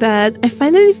nothing like that. I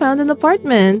finally found an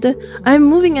apartment. I'm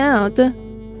moving out.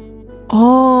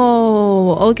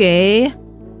 Oh, okay.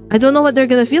 I don't know what they're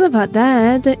gonna feel about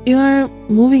that. You are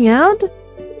moving out?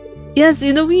 Yes,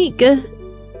 in a week.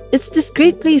 It's this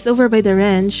great place over by the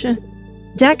ranch.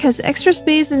 Jack has extra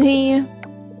space and he...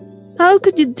 How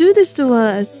could you do this to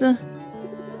us?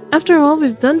 After all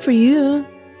we've done for you.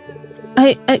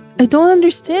 I don't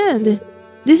understand.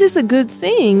 This is a good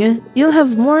thing. You'll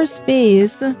have more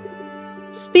space.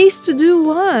 Space to do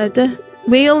what?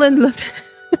 Wail and lament.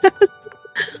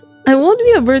 I won't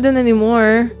be a burden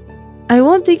anymore. I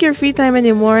won't take your free time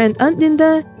anymore, and Aunt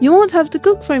Linda, you won't have to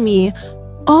cook for me.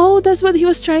 Oh, that's what he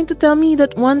was trying to tell me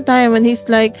that one time when he's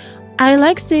like, I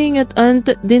like staying at Aunt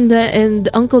Linda and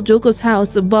Uncle Joko's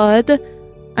house, but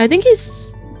I think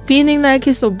he's feeling like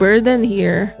he's a burden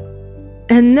here.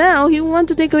 And now he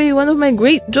wants to take away one of my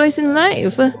great joys in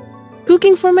life,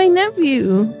 cooking for my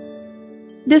nephew.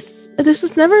 This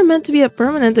was never meant to be a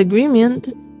permanent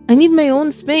agreement. I need my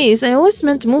own space. I always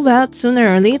meant to move out sooner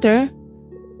or later.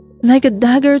 Like a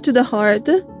dagger to the heart.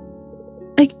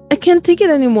 I can't take it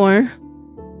anymore.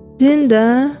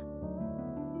 Linda.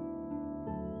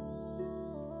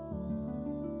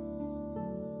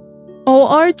 Oh,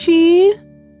 Archie.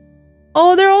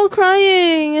 Oh, they're all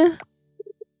crying.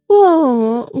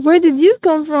 Whoa, where did you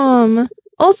come from?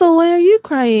 Also, why are you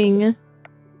crying?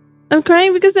 I'm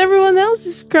crying because everyone else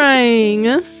is crying.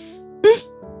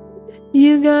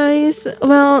 You guys,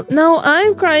 well, now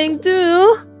I'm crying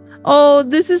too. Oh,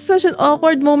 this is such an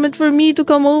awkward moment for me to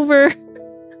come over.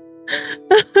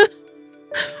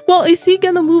 Well, is he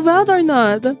gonna move out or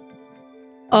not?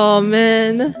 Oh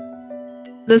man.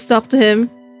 Let's talk to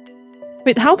him.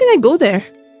 Wait, how can I go there?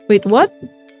 Wait, what?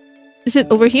 Is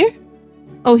it over here?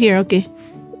 Oh, here, okay.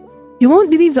 You won't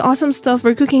believe the awesome stuff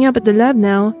we're cooking up at the lab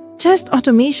now. Chest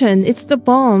automation, it's the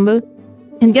bomb.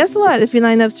 And guess what? If you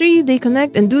line up 3, they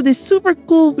connect and do this super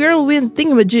cool whirlwind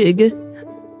thingamajig.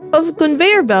 Of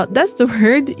conveyor belt, that's the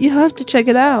word. You have to check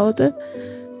it out.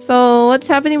 So, what's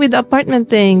happening with the apartment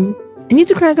thing? I need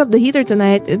to crank up the heater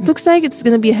tonight. It looks like it's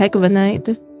gonna be a heck of a night.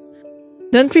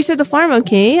 Don't freeze at the farm,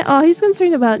 okay? Oh, he's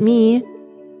concerned about me.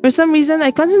 For some reason,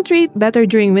 I concentrate better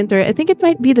during winter. I think it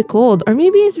might be the cold, or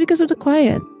maybe it's because of the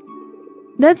quiet.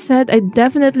 That said, I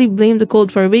definitely blame the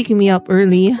cold for waking me up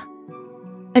early.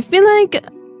 I feel like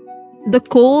the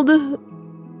cold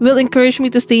will encourage me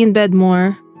to stay in bed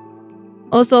more.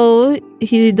 Also,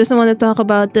 he doesn't want to talk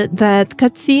about that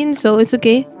cutscene, so it's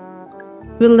okay.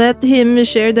 We'll let him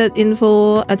share that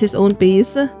info at his own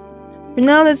pace. For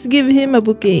now, let's give him a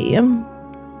bouquet.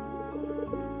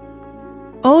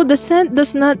 Oh, the scent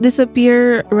does not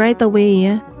disappear right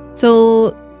away.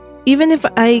 So, even if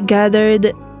I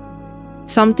gathered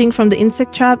something from the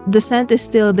insect trap, the scent is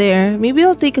still there. Maybe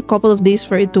it'll take a couple of days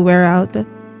for it to wear out.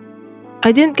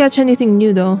 I didn't catch anything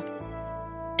new though.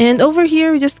 And over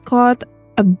here, we just caught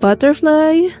a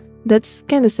butterfly. That's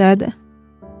kind of sad.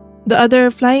 The other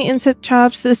flying insect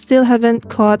traps still haven't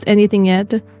caught anything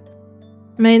yet.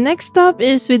 My next stop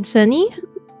is with Sunny.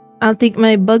 I'll take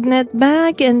my bug net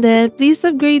back and then please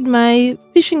upgrade my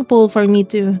fishing pole for me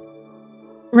too.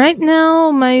 Right now,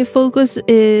 my focus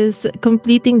is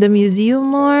completing the museum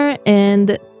more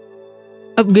and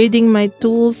upgrading my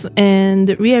tools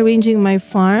and rearranging my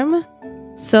farm.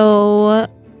 So,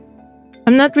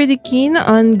 I'm not really keen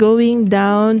on going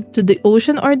down to the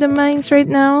ocean or the mines right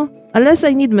now, unless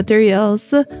I need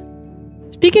materials.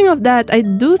 Speaking of that, I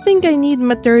do think I need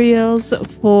materials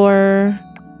for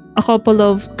a couple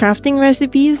of crafting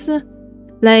recipes,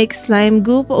 like slime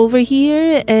goop over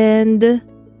here, and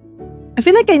I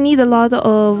feel like I need a lot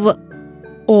of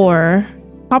ore,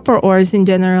 copper ores in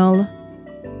general.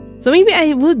 So maybe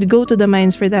I would go to the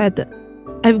mines for that.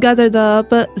 I've gathered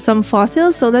up some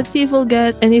fossils, so let's see if we'll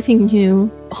get anything new.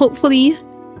 Hopefully.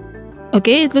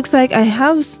 Okay, it looks like I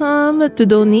have some to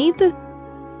donate.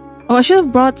 Oh, I should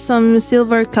have brought some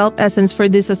silver kelp essence for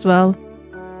this as well.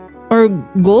 Or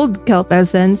gold kelp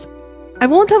essence. I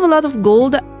won't have a lot of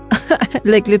gold,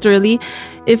 like literally,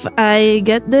 if I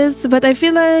get this, but I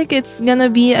feel like it's gonna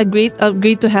be a great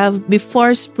upgrade to have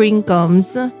before spring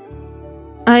comes.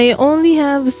 I only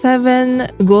have 7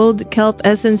 gold kelp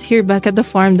essence here back at the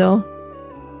farm though.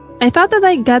 I thought that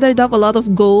I gathered up a lot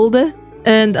of gold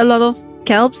and a lot of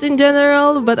kelps in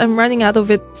general, but I'm running out of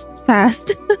it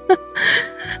fast.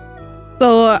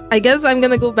 So I guess I'm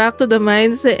gonna go back to the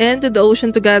mines and to the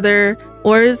ocean to gather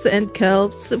ores and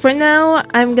kelps. For now,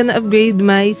 I'm gonna upgrade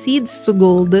my seeds to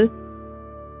gold.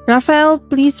 Raphael,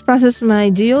 please process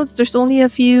my geodes. There's only a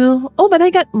few. Oh, but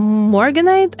I got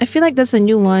morganite. I feel like that's a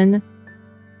new one.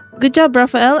 Good job,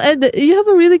 Raphael. And you have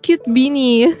a really cute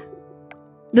beanie.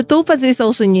 The topaz is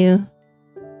also new.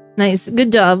 Nice.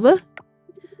 Good job.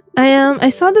 I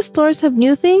saw the stores have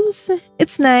new things.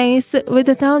 It's nice, with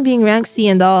the town being rank C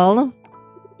and all.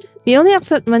 We only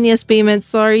accept money as payment,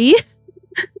 sorry.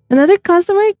 Another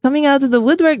customer coming out of the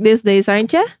woodwork these days,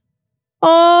 aren't ya?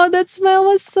 Oh, that smile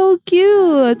was so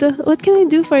cute. What can I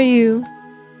do for you?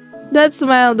 That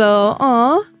smile though,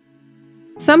 aw.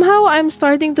 Somehow I'm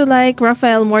starting to like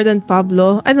Raphael more than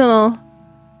Pablo. I don't know.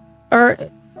 Or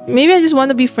maybe I just want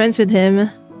to be friends with him.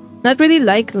 Not really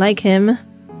like him.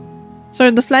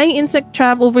 So the flying insect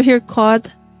trap over here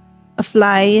caught a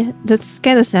fly. That's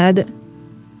kind of sad.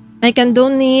 I can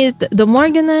donate the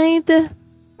morganite,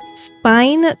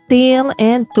 spine, tail,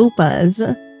 and topaz.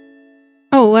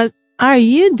 Oh, what are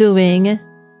you doing?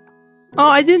 Oh,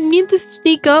 I didn't mean to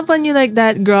sneak up on you like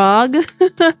that, Grog.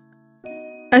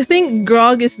 I think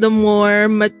Grog is the more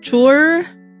mature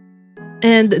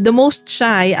and the most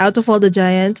shy out of all the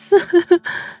giants.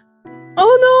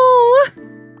 Oh no!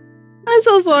 I'm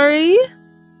so sorry.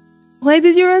 Why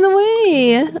did you run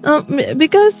away?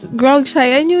 Because Grog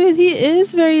shy. I knew it. He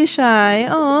is very shy.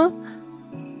 Oh,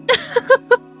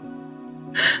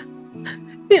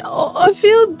 I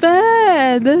feel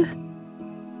bad.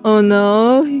 Oh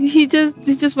no, he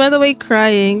just went away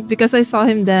crying because I saw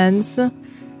him dance. Oh,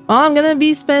 I'm gonna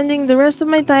be spending the rest of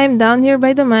my time down here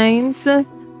by the mines,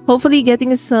 hopefully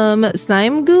getting some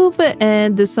slime goop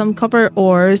and some copper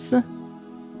ores.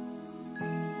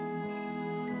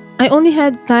 I only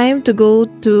had time to go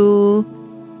to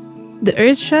the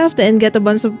earth shaft and get a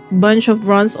bunch of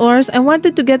bronze ores. I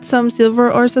wanted to get some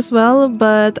silver ores as well,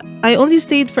 but I only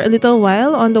stayed for a little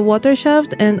while on the water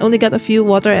shaft and only got a few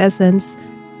water essence.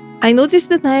 I noticed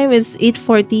the time is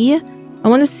 8:40. I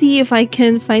want to see if I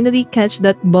can finally catch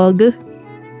that bug.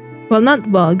 Well,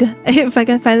 not bug. If I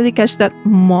can finally catch that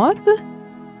moth?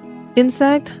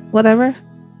 Insect? Whatever.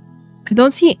 I don't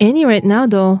see any right now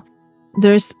though.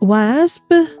 There's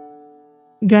wasp,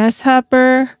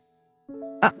 grasshopper.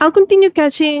 I'll continue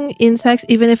catching insects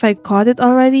even if I caught it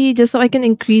already, just so I can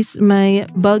increase my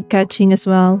bug catching as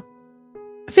well.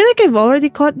 I feel like I've already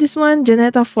caught this one,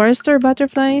 Janetta Forester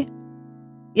butterfly.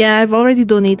 Yeah, I've already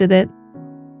donated it.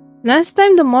 Last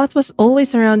time the moth was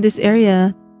always around this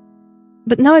area,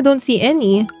 but now I don't see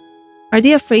any. Are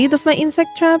they afraid of my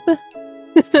insect trap?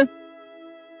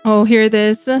 Oh, here it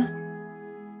is.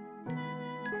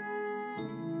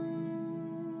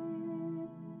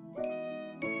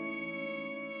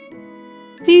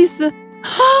 Please.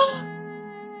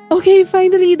 Okay,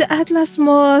 finally the Atlas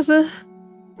moth.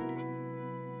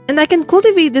 And I can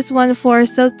cultivate this one for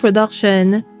silk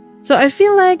production. So I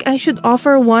feel like I should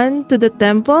offer one to the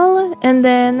temple and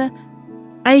then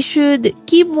I should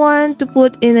keep one to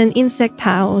put in an insect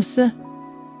house.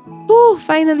 Oh,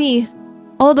 finally.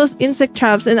 All those insect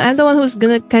traps and I'm the one who's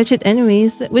gonna catch it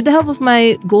anyways. With the help of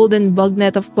my golden bug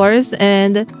net, of course,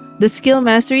 and the skill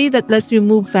mastery that lets me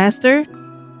move faster.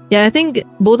 Yeah, I think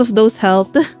both of those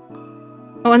helped.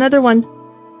 Oh, another one.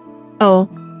 Oh,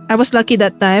 I was lucky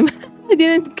that time. I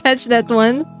didn't catch that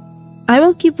one. I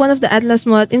will keep one of the Atlas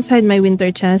moth inside my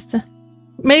winter chest.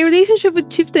 My relationship with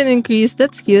Chieftain increased.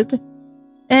 That's cute.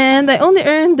 And I only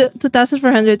earned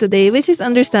 2,400 today, which is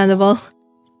understandable.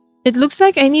 It looks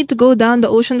like I need to go down the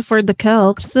ocean for the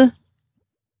kelps.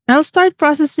 I'll start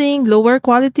processing lower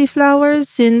quality flowers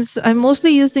since I'm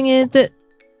mostly using it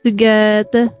to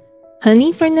get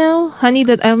honey for now. Honey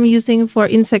that I'm using for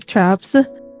insect traps.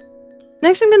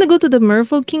 Next, I'm gonna go to the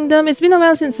Merfolk Kingdom. It's been a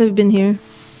while since I've been here.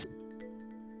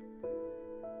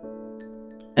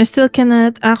 I still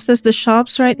cannot access the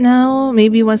shops right now.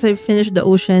 Maybe once I finish the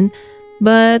ocean.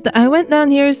 But I went down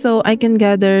here so I can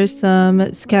gather some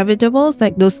scavengeables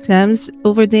like those clams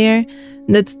over there.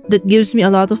 That gives me a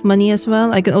lot of money as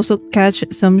well. I can also catch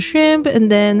some shrimp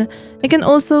and then I can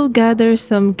also gather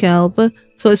some kelp.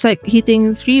 So it's like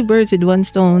hitting 3 birds with 1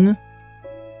 stone.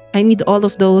 I need all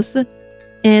of those.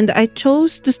 And I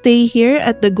chose to stay here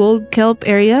at the gold kelp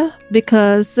area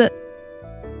because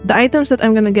the items that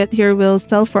I'm gonna get here will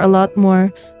sell for a lot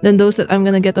more than those that I'm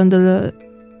gonna get on the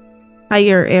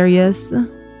higher areas.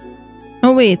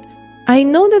 Oh wait, I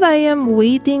know that I am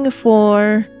waiting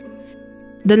for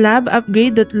the lab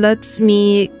upgrade that lets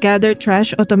me gather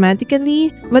trash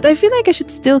automatically, but I feel like I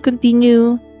should still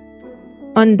continue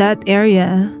on that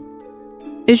area.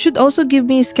 It should also give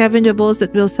me scavengeables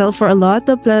that will sell for a lot,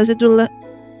 plus it will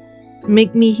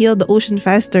make me heal the ocean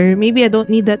faster. Maybe I don't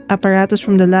need that apparatus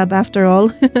from the lab after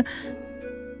all.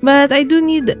 But I do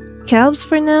need kelps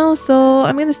for now, so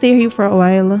I'm gonna stay here for a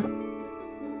while.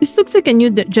 This looks like a new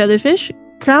jellyfish.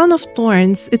 Crown of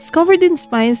thorns. It's covered in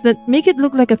spines that make it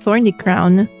look like a thorny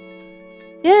crown.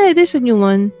 Yeah, it is a new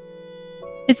one.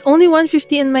 It's only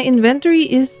 150 and my inventory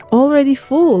is already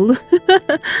full.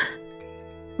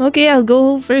 Okay, I'll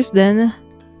go first then.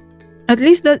 At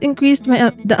least that increased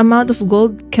the amount of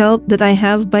gold kelp that I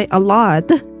have by a lot.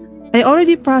 I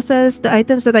already processed the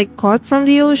items that I caught from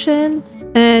the ocean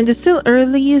and it's still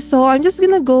early, so I'm just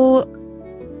gonna go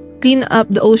clean up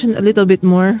the ocean a little bit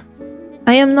more.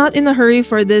 I am not in a hurry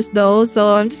for this though,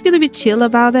 so I'm just gonna be chill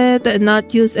about it and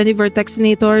not use any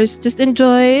vertexinators. Just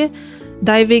enjoy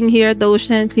diving here at the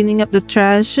ocean, cleaning up the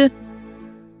trash.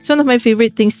 It's one of my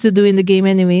favorite things to do in the game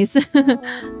anyways.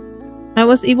 I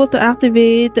was able to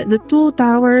activate the 2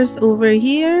 towers over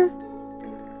here.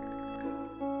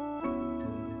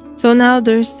 So now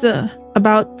there's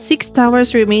about 6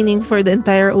 towers remaining for the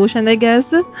entire ocean, I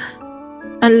guess.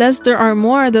 Unless there are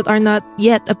more that are not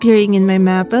yet appearing in my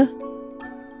map.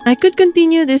 I could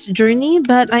continue this journey,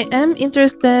 but I am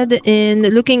interested in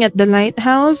looking at the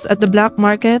lighthouse at the black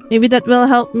market. Maybe that will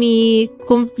help me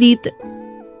complete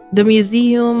the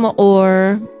museum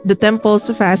or the temples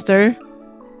faster.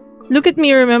 Look at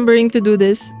me remembering to do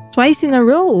this twice in a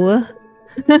row.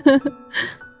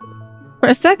 For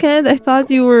a second, I thought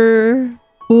you were...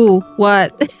 Ooh,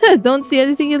 what? Don't see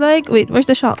anything you like? Wait, where's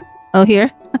the shop? Oh,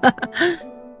 here?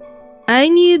 I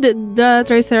need the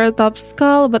Triceratops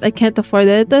skull, but I can't afford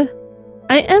it.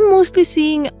 I am mostly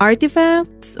seeing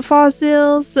artifacts,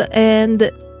 fossils, and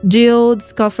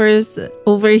geodes coffers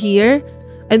over here.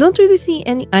 I don't really see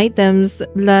any items,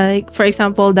 like, for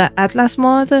example, the Atlas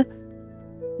moth.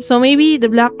 So maybe the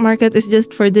black market is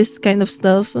just for this kind of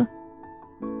stuff.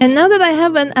 And now that I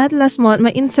have an Atlas moth,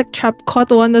 my insect trap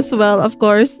caught one as well, of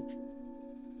course.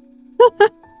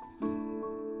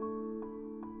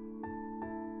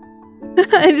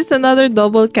 And it's another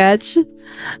double catch.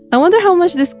 I wonder how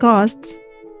much this costs.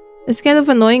 It's kind of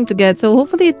annoying to get, so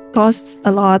hopefully it costs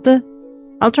a lot.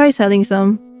 I'll try selling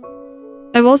some.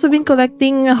 I've also been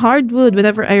collecting hardwood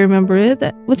whenever I remember it,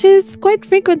 which is quite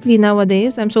frequently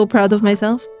nowadays. I'm so proud of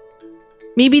myself.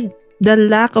 Maybe the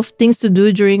lack of things to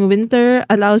do during winter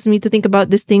allows me to think about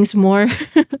these things more.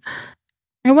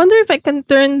 I wonder if I can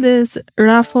turn this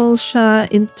rafflesha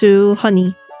into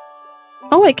honey.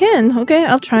 Oh, I can. Okay,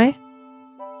 I'll try.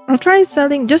 I'll try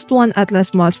selling just one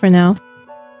Atlas moth for now.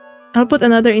 I'll put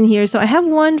another in here. So I have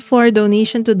one for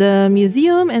donation to the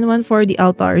museum and one for the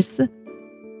altars.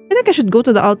 I think I should go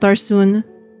to the altar soon.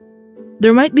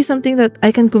 There might be something that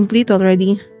I can complete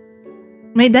already.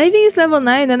 My diving is level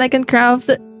 9 and I can craft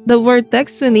the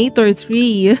Vortex Resonator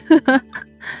 3.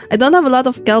 I don't have a lot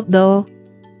of kelp though.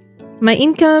 My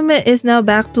income is now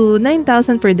back to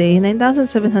 9,000 per day,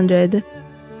 9,700.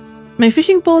 My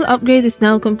fishing pole upgrade is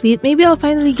now complete. Maybe I'll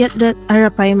finally get that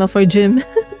Arapaima for Jim.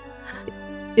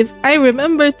 If I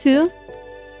remember to.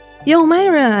 Yo,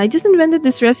 Myra, I just invented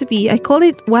this recipe. I call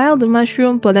it wild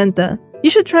mushroom polenta.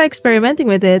 You should try experimenting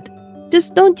with it.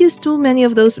 Just don't use too many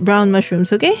of those brown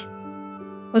mushrooms, okay?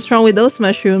 What's wrong with those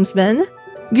mushrooms, Ben?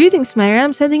 Greetings, Myra.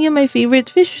 I'm sending you my favorite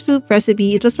fish soup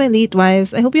recipe. It was my late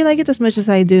wife's. I hope you like it as much as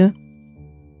I do.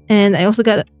 And I also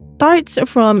got tarts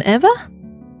from Eva.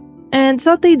 And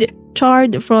sauteed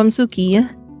chard from Suki.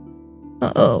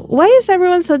 Uh-oh. Why is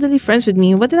everyone suddenly friends with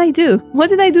me? What did I do? What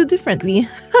did I do differently?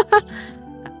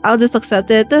 I'll just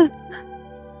accept it.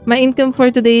 My income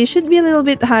for today should be a little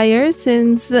bit higher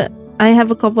since I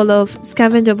have a couple of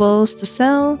scavengeables to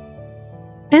sell.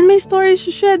 And my storage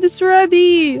shed is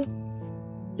ready!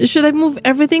 Should I move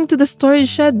everything to the storage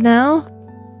shed now?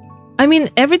 I mean,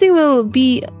 everything will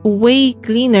be way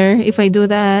cleaner if I do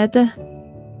that.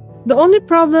 The only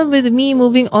problem with me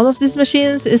moving all of these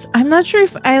machines is I'm not sure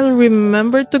if I'll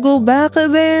remember to go back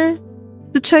there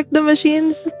to check the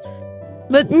machines.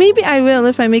 But maybe I will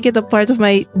if I make it a part of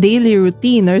my daily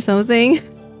routine or something.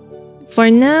 For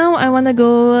now, I want to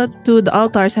go to the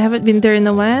altars. I haven't been there in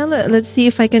a while. Let's see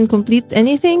if I can complete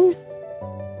anything.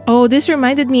 Oh, this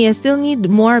reminded me I still need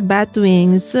more bat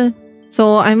wings.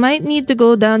 So I might need to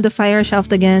go down the fire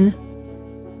shaft again.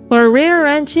 For rare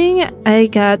ranching, I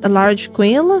got a large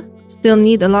quail. Still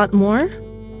need a lot more.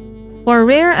 For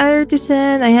rare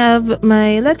artisan, I have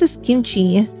my lettuce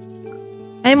kimchi.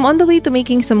 I'm on the way to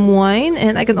making some wine,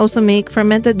 and I can also make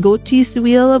fermented goat cheese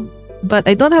wheel, but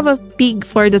I don't have a pig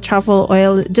for the truffle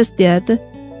oil just yet.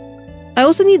 I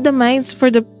also need the mines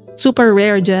for the super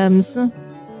rare gems.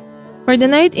 For the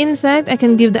night insect, I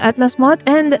can give the Atlas moth,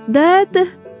 and that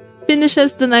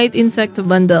finishes the night insect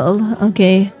bundle.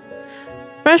 Okay.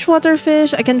 Freshwater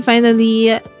fish, I can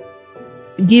finally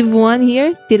give one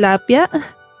here. Tilapia.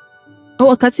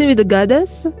 Oh, a cutscene with the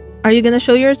goddess? Are you gonna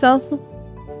show yourself?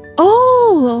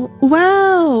 Oh,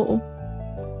 wow.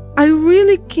 I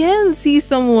really can see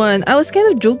someone. I was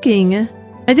kind of joking.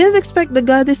 I didn't expect the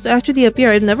goddess to actually appear.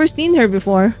 I've never seen her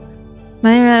before.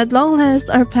 Myra, at long last,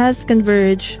 our paths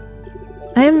converge.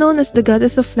 I am known as the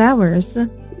goddess of flowers.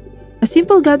 A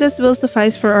simple goddess will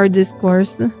suffice for our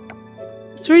discourse.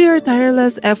 Through your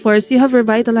tireless efforts, you have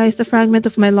revitalized a fragment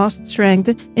of my lost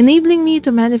strength, enabling me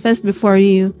to manifest before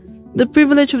you. The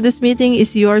privilege of this meeting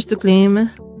is yours to claim.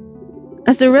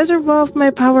 As the reservoir of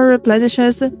my power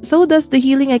replenishes, so does the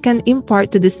healing I can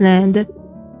impart to this land.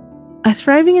 A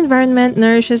thriving environment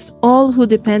nourishes all who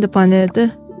depend upon it.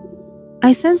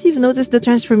 I sense you've noticed the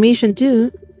transformation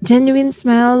too. Genuine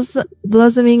smiles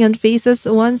blossoming on faces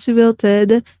once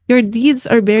wilted. Your deeds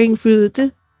are bearing fruit.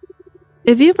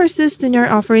 If you persist in your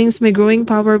offerings, my growing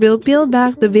power will peel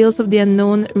back the veils of the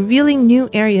unknown, revealing new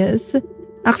areas.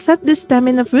 Accept this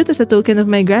stamina fruit as a token of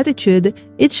my gratitude.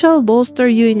 It shall bolster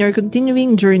you in your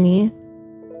continuing journey.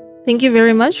 Thank you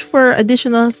very much for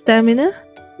additional stamina.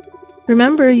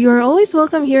 Remember, you are always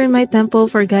welcome here in my temple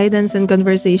for guidance and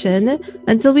conversation.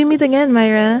 Until we meet again,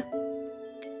 Myra.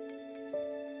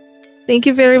 Thank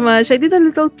you very much. I did a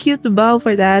little cute bow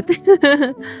for that.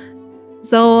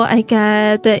 So I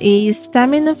got a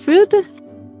stamina fruit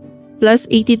plus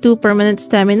 82 permanent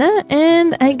stamina,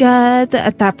 and I got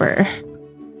a tapper.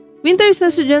 Winter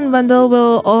Session bundle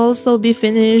will also be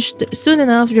finished soon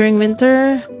enough during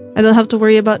winter. I don't have to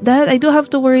worry about that. I do have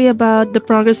to worry about the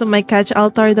progress of my catch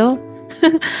altar though.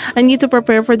 I need to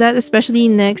prepare for that, especially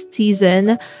next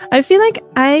season. I feel like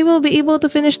I will be able to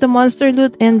finish the monster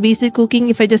loot and basic cooking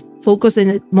if I just focus on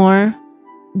it more.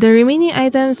 The remaining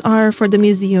items are for the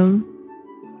museum.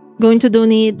 Going to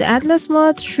donate the Atlas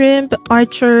Moth, Shrimp,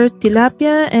 Archer,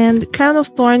 Tilapia, and Crown of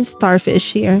Thorns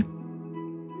Starfish here.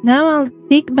 Now I'll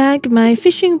take back my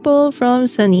fishing pole from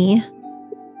Sunny.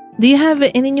 Do you have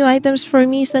any new items for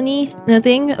me, Sunny?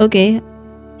 Nothing? Okay.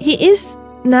 He is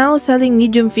now selling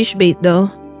medium fish bait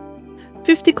though.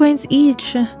 50 coins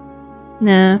each.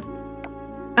 Nah.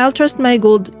 I'll trust my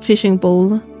gold fishing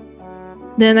pole.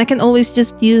 Then I can always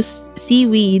just use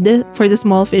seaweed for the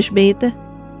small fish bait.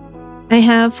 I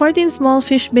have 14 small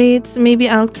fish baits. Maybe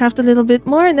I'll craft a little bit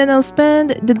more and then I'll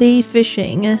spend the day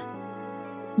fishing.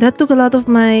 That took a lot of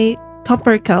my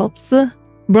copper kelps.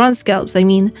 Bronze kelps, I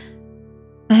mean.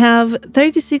 I have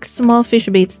 36 small fish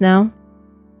baits now.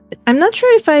 I'm not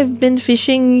sure if I've been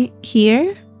fishing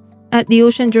here at the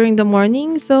ocean during the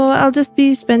morning, so I'll just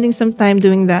be spending some time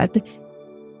doing that.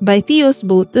 By Theo's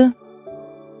boat.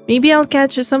 Maybe I'll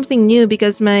catch something new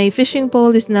because my fishing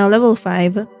pole is now level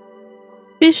 5.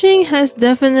 Fishing has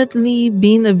definitely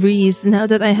been a breeze now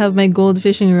that I have my gold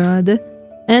fishing rod.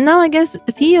 And now I guess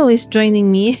Theo is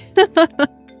joining me.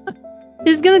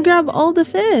 He's gonna grab all the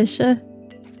fish.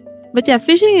 But yeah,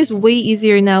 fishing is way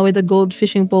easier now with a gold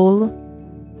fishing pole.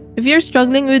 If you're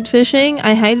struggling with fishing,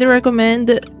 I highly recommend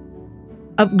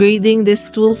upgrading this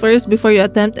tool first before you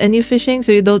attempt any fishing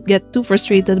so you don't get too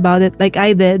frustrated about it like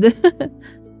I did.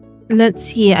 Let's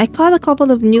see, I caught a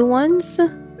couple of new ones.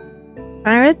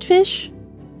 Parrotfish?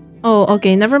 Oh,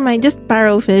 okay, never mind, just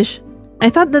parrotfish. I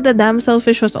thought that the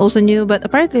damselfish was also new, but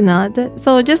apparently not.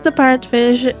 So just the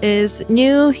parrotfish is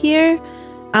new here.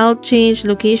 I'll change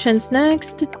locations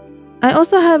next. I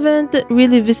also haven't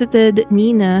really visited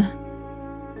Nina.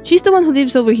 She's the one who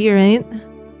lives over here, right?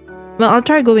 Well, I'll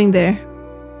try going there.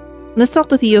 Let's talk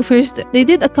to Theo first. They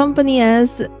did accompany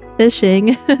us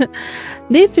fishing.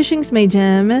 Day fishing's my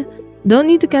jam. Don't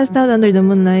need to cast out under the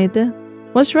moonlight.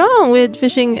 What's wrong with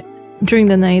fishing during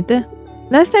the night?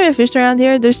 Last time I fished around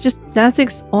here, there's just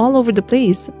plastics all over the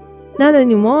place. Not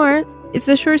anymore. It's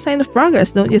a sure sign of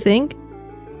progress, don't you think?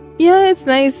 Yeah, it's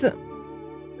nice.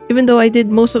 Even though I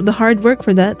did most of the hard work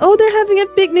for that. Oh, they're having a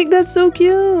picnic. That's so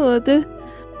cute.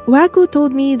 Waku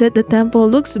told me that the temple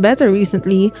looks better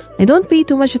recently. I don't pay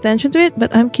too much attention to it,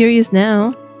 but I'm curious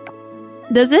now.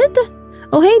 Does it?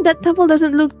 Oh hey, that temple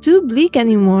doesn't look too bleak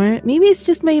anymore. Maybe it's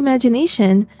just my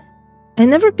imagination. I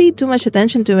never paid too much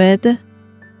attention to it.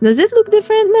 Does it look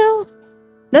different now?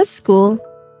 That's cool.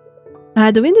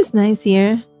 The wind is nice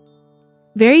here.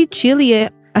 Very chilly,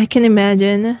 I can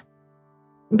imagine.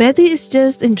 Betty is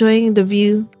just enjoying the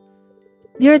view.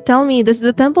 Dear, tell me, does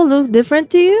the temple look different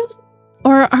to you?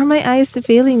 Or are my eyes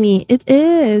failing me? It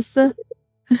is.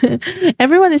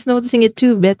 Everyone is noticing it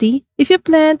too, Betty. If you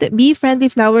plant bee-friendly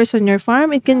flowers on your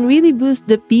farm, it can really boost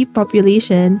the bee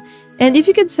population. And if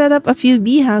you could set up a few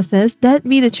bee houses, that'd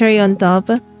be the cherry on top.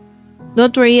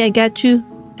 Don't worry, I got you.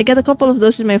 I got a couple of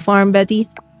those in my farm, Betty.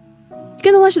 You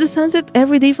can watch the sunset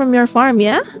every day from your farm,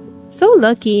 yeah? So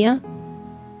lucky.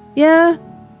 Yeah,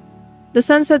 the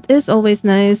sunset is always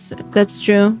nice. That's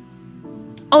true.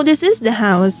 Oh, this is the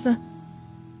house.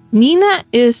 Nina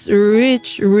is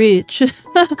rich.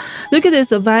 Look at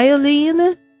this, a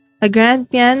violin, a grand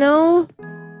piano.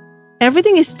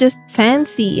 Everything is just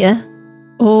fancy.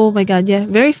 Oh my god, yeah,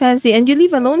 very fancy. And you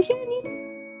live alone here, Nina?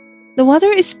 The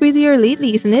water is prettier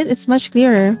lately, isn't it? It's much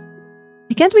clearer.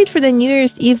 I can't wait for the New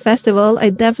Year's Eve festival. I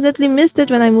definitely missed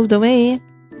it when I moved away.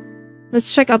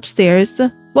 Let's check upstairs.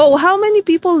 Whoa, how many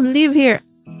people live here?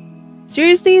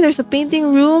 Seriously, there's a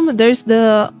painting room. There's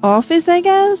the office, I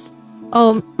guess.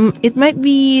 Oh, it might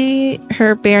be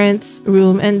her parents'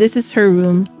 room, and this is her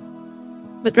room.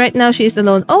 But right now, she's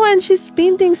alone. Oh, and she's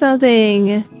painting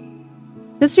something.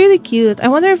 That's really cute. I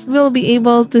wonder if we'll be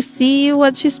able to see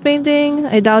what she's painting.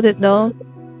 I doubt it, though.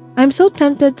 I'm so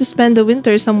tempted to spend the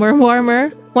winter somewhere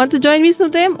warmer. Want to join me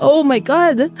sometime? Oh my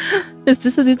god. Is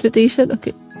this an invitation?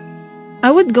 Okay.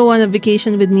 I would go on a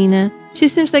vacation with Nina. She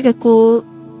seems like a cool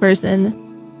person.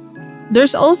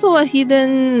 There's also a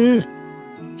hidden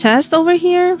chest over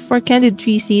here for candied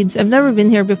tree seeds. I've never been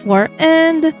here before.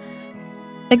 And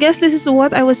I guess this is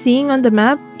what I was seeing on the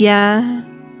map. Yeah.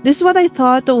 This is what I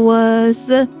thought was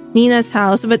Nina's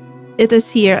house, but it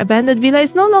is here. Abandoned villa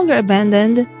is no longer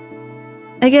abandoned.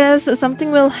 I guess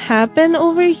something will happen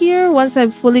over here once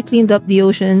I've fully cleaned up the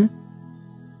ocean.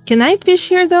 Can I fish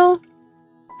here though?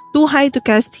 Too high to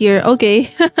cast here. Okay.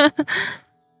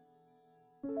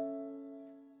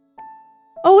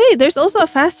 Oh wait, there's also a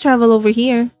fast travel over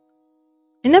here.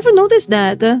 I never noticed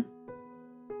that.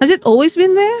 Has it always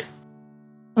been there?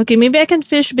 Okay, maybe I can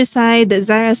fish beside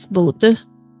Zara's boat.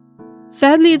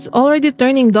 Sadly, it's already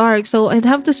turning dark, so I'd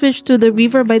have to switch to the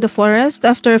river by the forest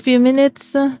after a few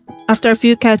minutes. After a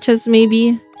few catches,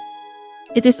 maybe.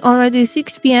 It is already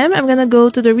 6 p.m. I'm gonna go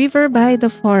to the river by the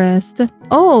forest.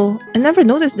 Oh, I never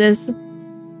noticed this.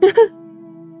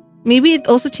 Maybe it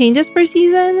also changes per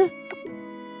season?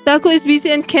 Taco is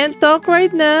busy and can't talk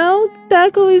right now.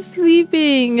 Taco is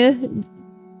sleeping.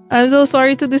 I'm so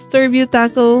sorry to disturb you,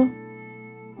 Taco.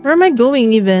 Where am I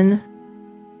going even?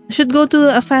 I should go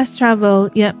to a fast travel.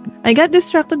 Yep. I got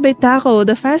distracted by Taco.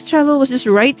 The fast travel was just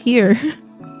right here.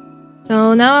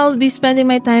 So now I'll be spending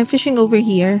my time fishing over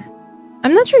here.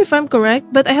 I'm not sure if I'm correct,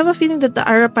 but I have a feeling that the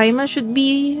Arapaima should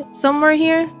be somewhere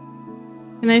here.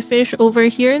 Can I fish over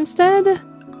here instead?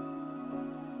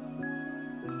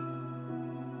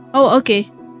 Oh, okay.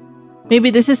 Maybe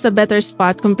this is a better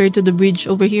spot compared to the bridge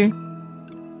over here.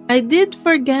 I did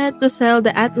forget to sell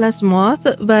the Atlas Moth,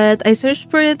 but I searched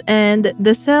for it and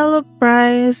the sell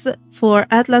price for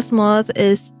Atlas Moth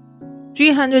is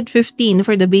 315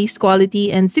 for the base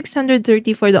quality and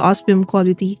 630 for the osmium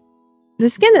quality.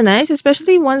 That's kinda nice,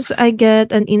 especially once I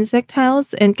get an insect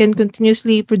house and can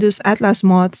continuously produce Atlas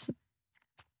Moths.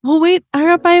 Oh wait,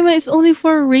 Arapaima is only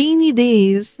for rainy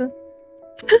days.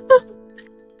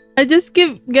 I just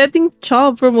keep getting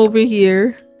chopped from over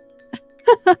here.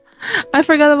 I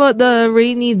forgot about the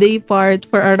rainy day part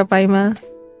for Arapaima.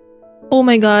 Oh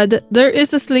my god, there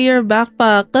is a Slayer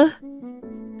backpack.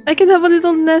 I can have a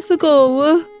little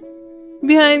Nezuko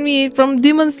behind me from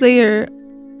Demon Slayer.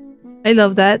 I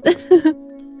love that.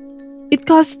 It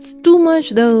costs too much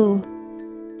though.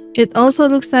 It also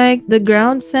looks like the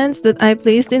ground scents that I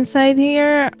placed inside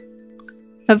here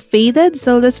have faded,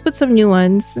 so let's put some new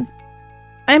ones.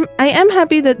 I am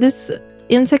happy that this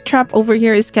insect trap over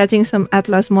here is catching some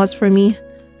Atlas moths for me.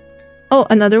 Oh,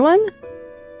 another one?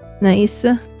 Nice.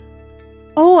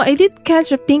 Oh, I did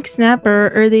catch a pink snapper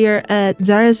earlier at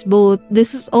Zara's boat.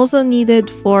 This is also needed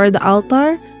for the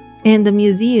altar and the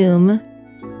museum.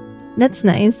 That's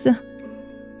nice.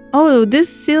 Oh, this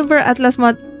silver Atlas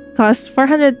moth costs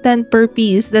 410 per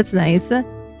piece. That's nice.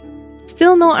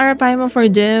 Still no Arapaima for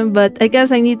gym, but I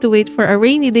guess I need to wait for a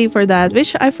rainy day for that,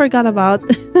 which I forgot about.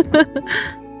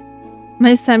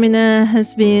 My stamina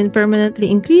has been permanently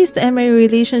increased and my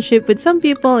relationship with some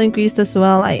people increased as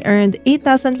well. I earned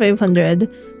 8,500.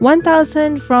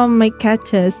 1,000 from my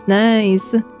catches.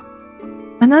 Nice.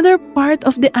 Another part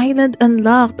of the island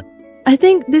unlocked. I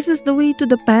think this is the way to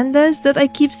the pandas that I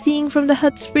keep seeing from the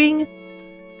hot spring.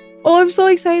 Oh, I'm so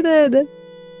excited.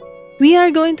 We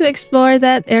are going to explore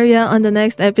that area on the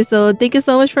next episode. Thank you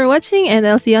so much for watching and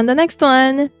I'll see you on the next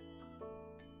one.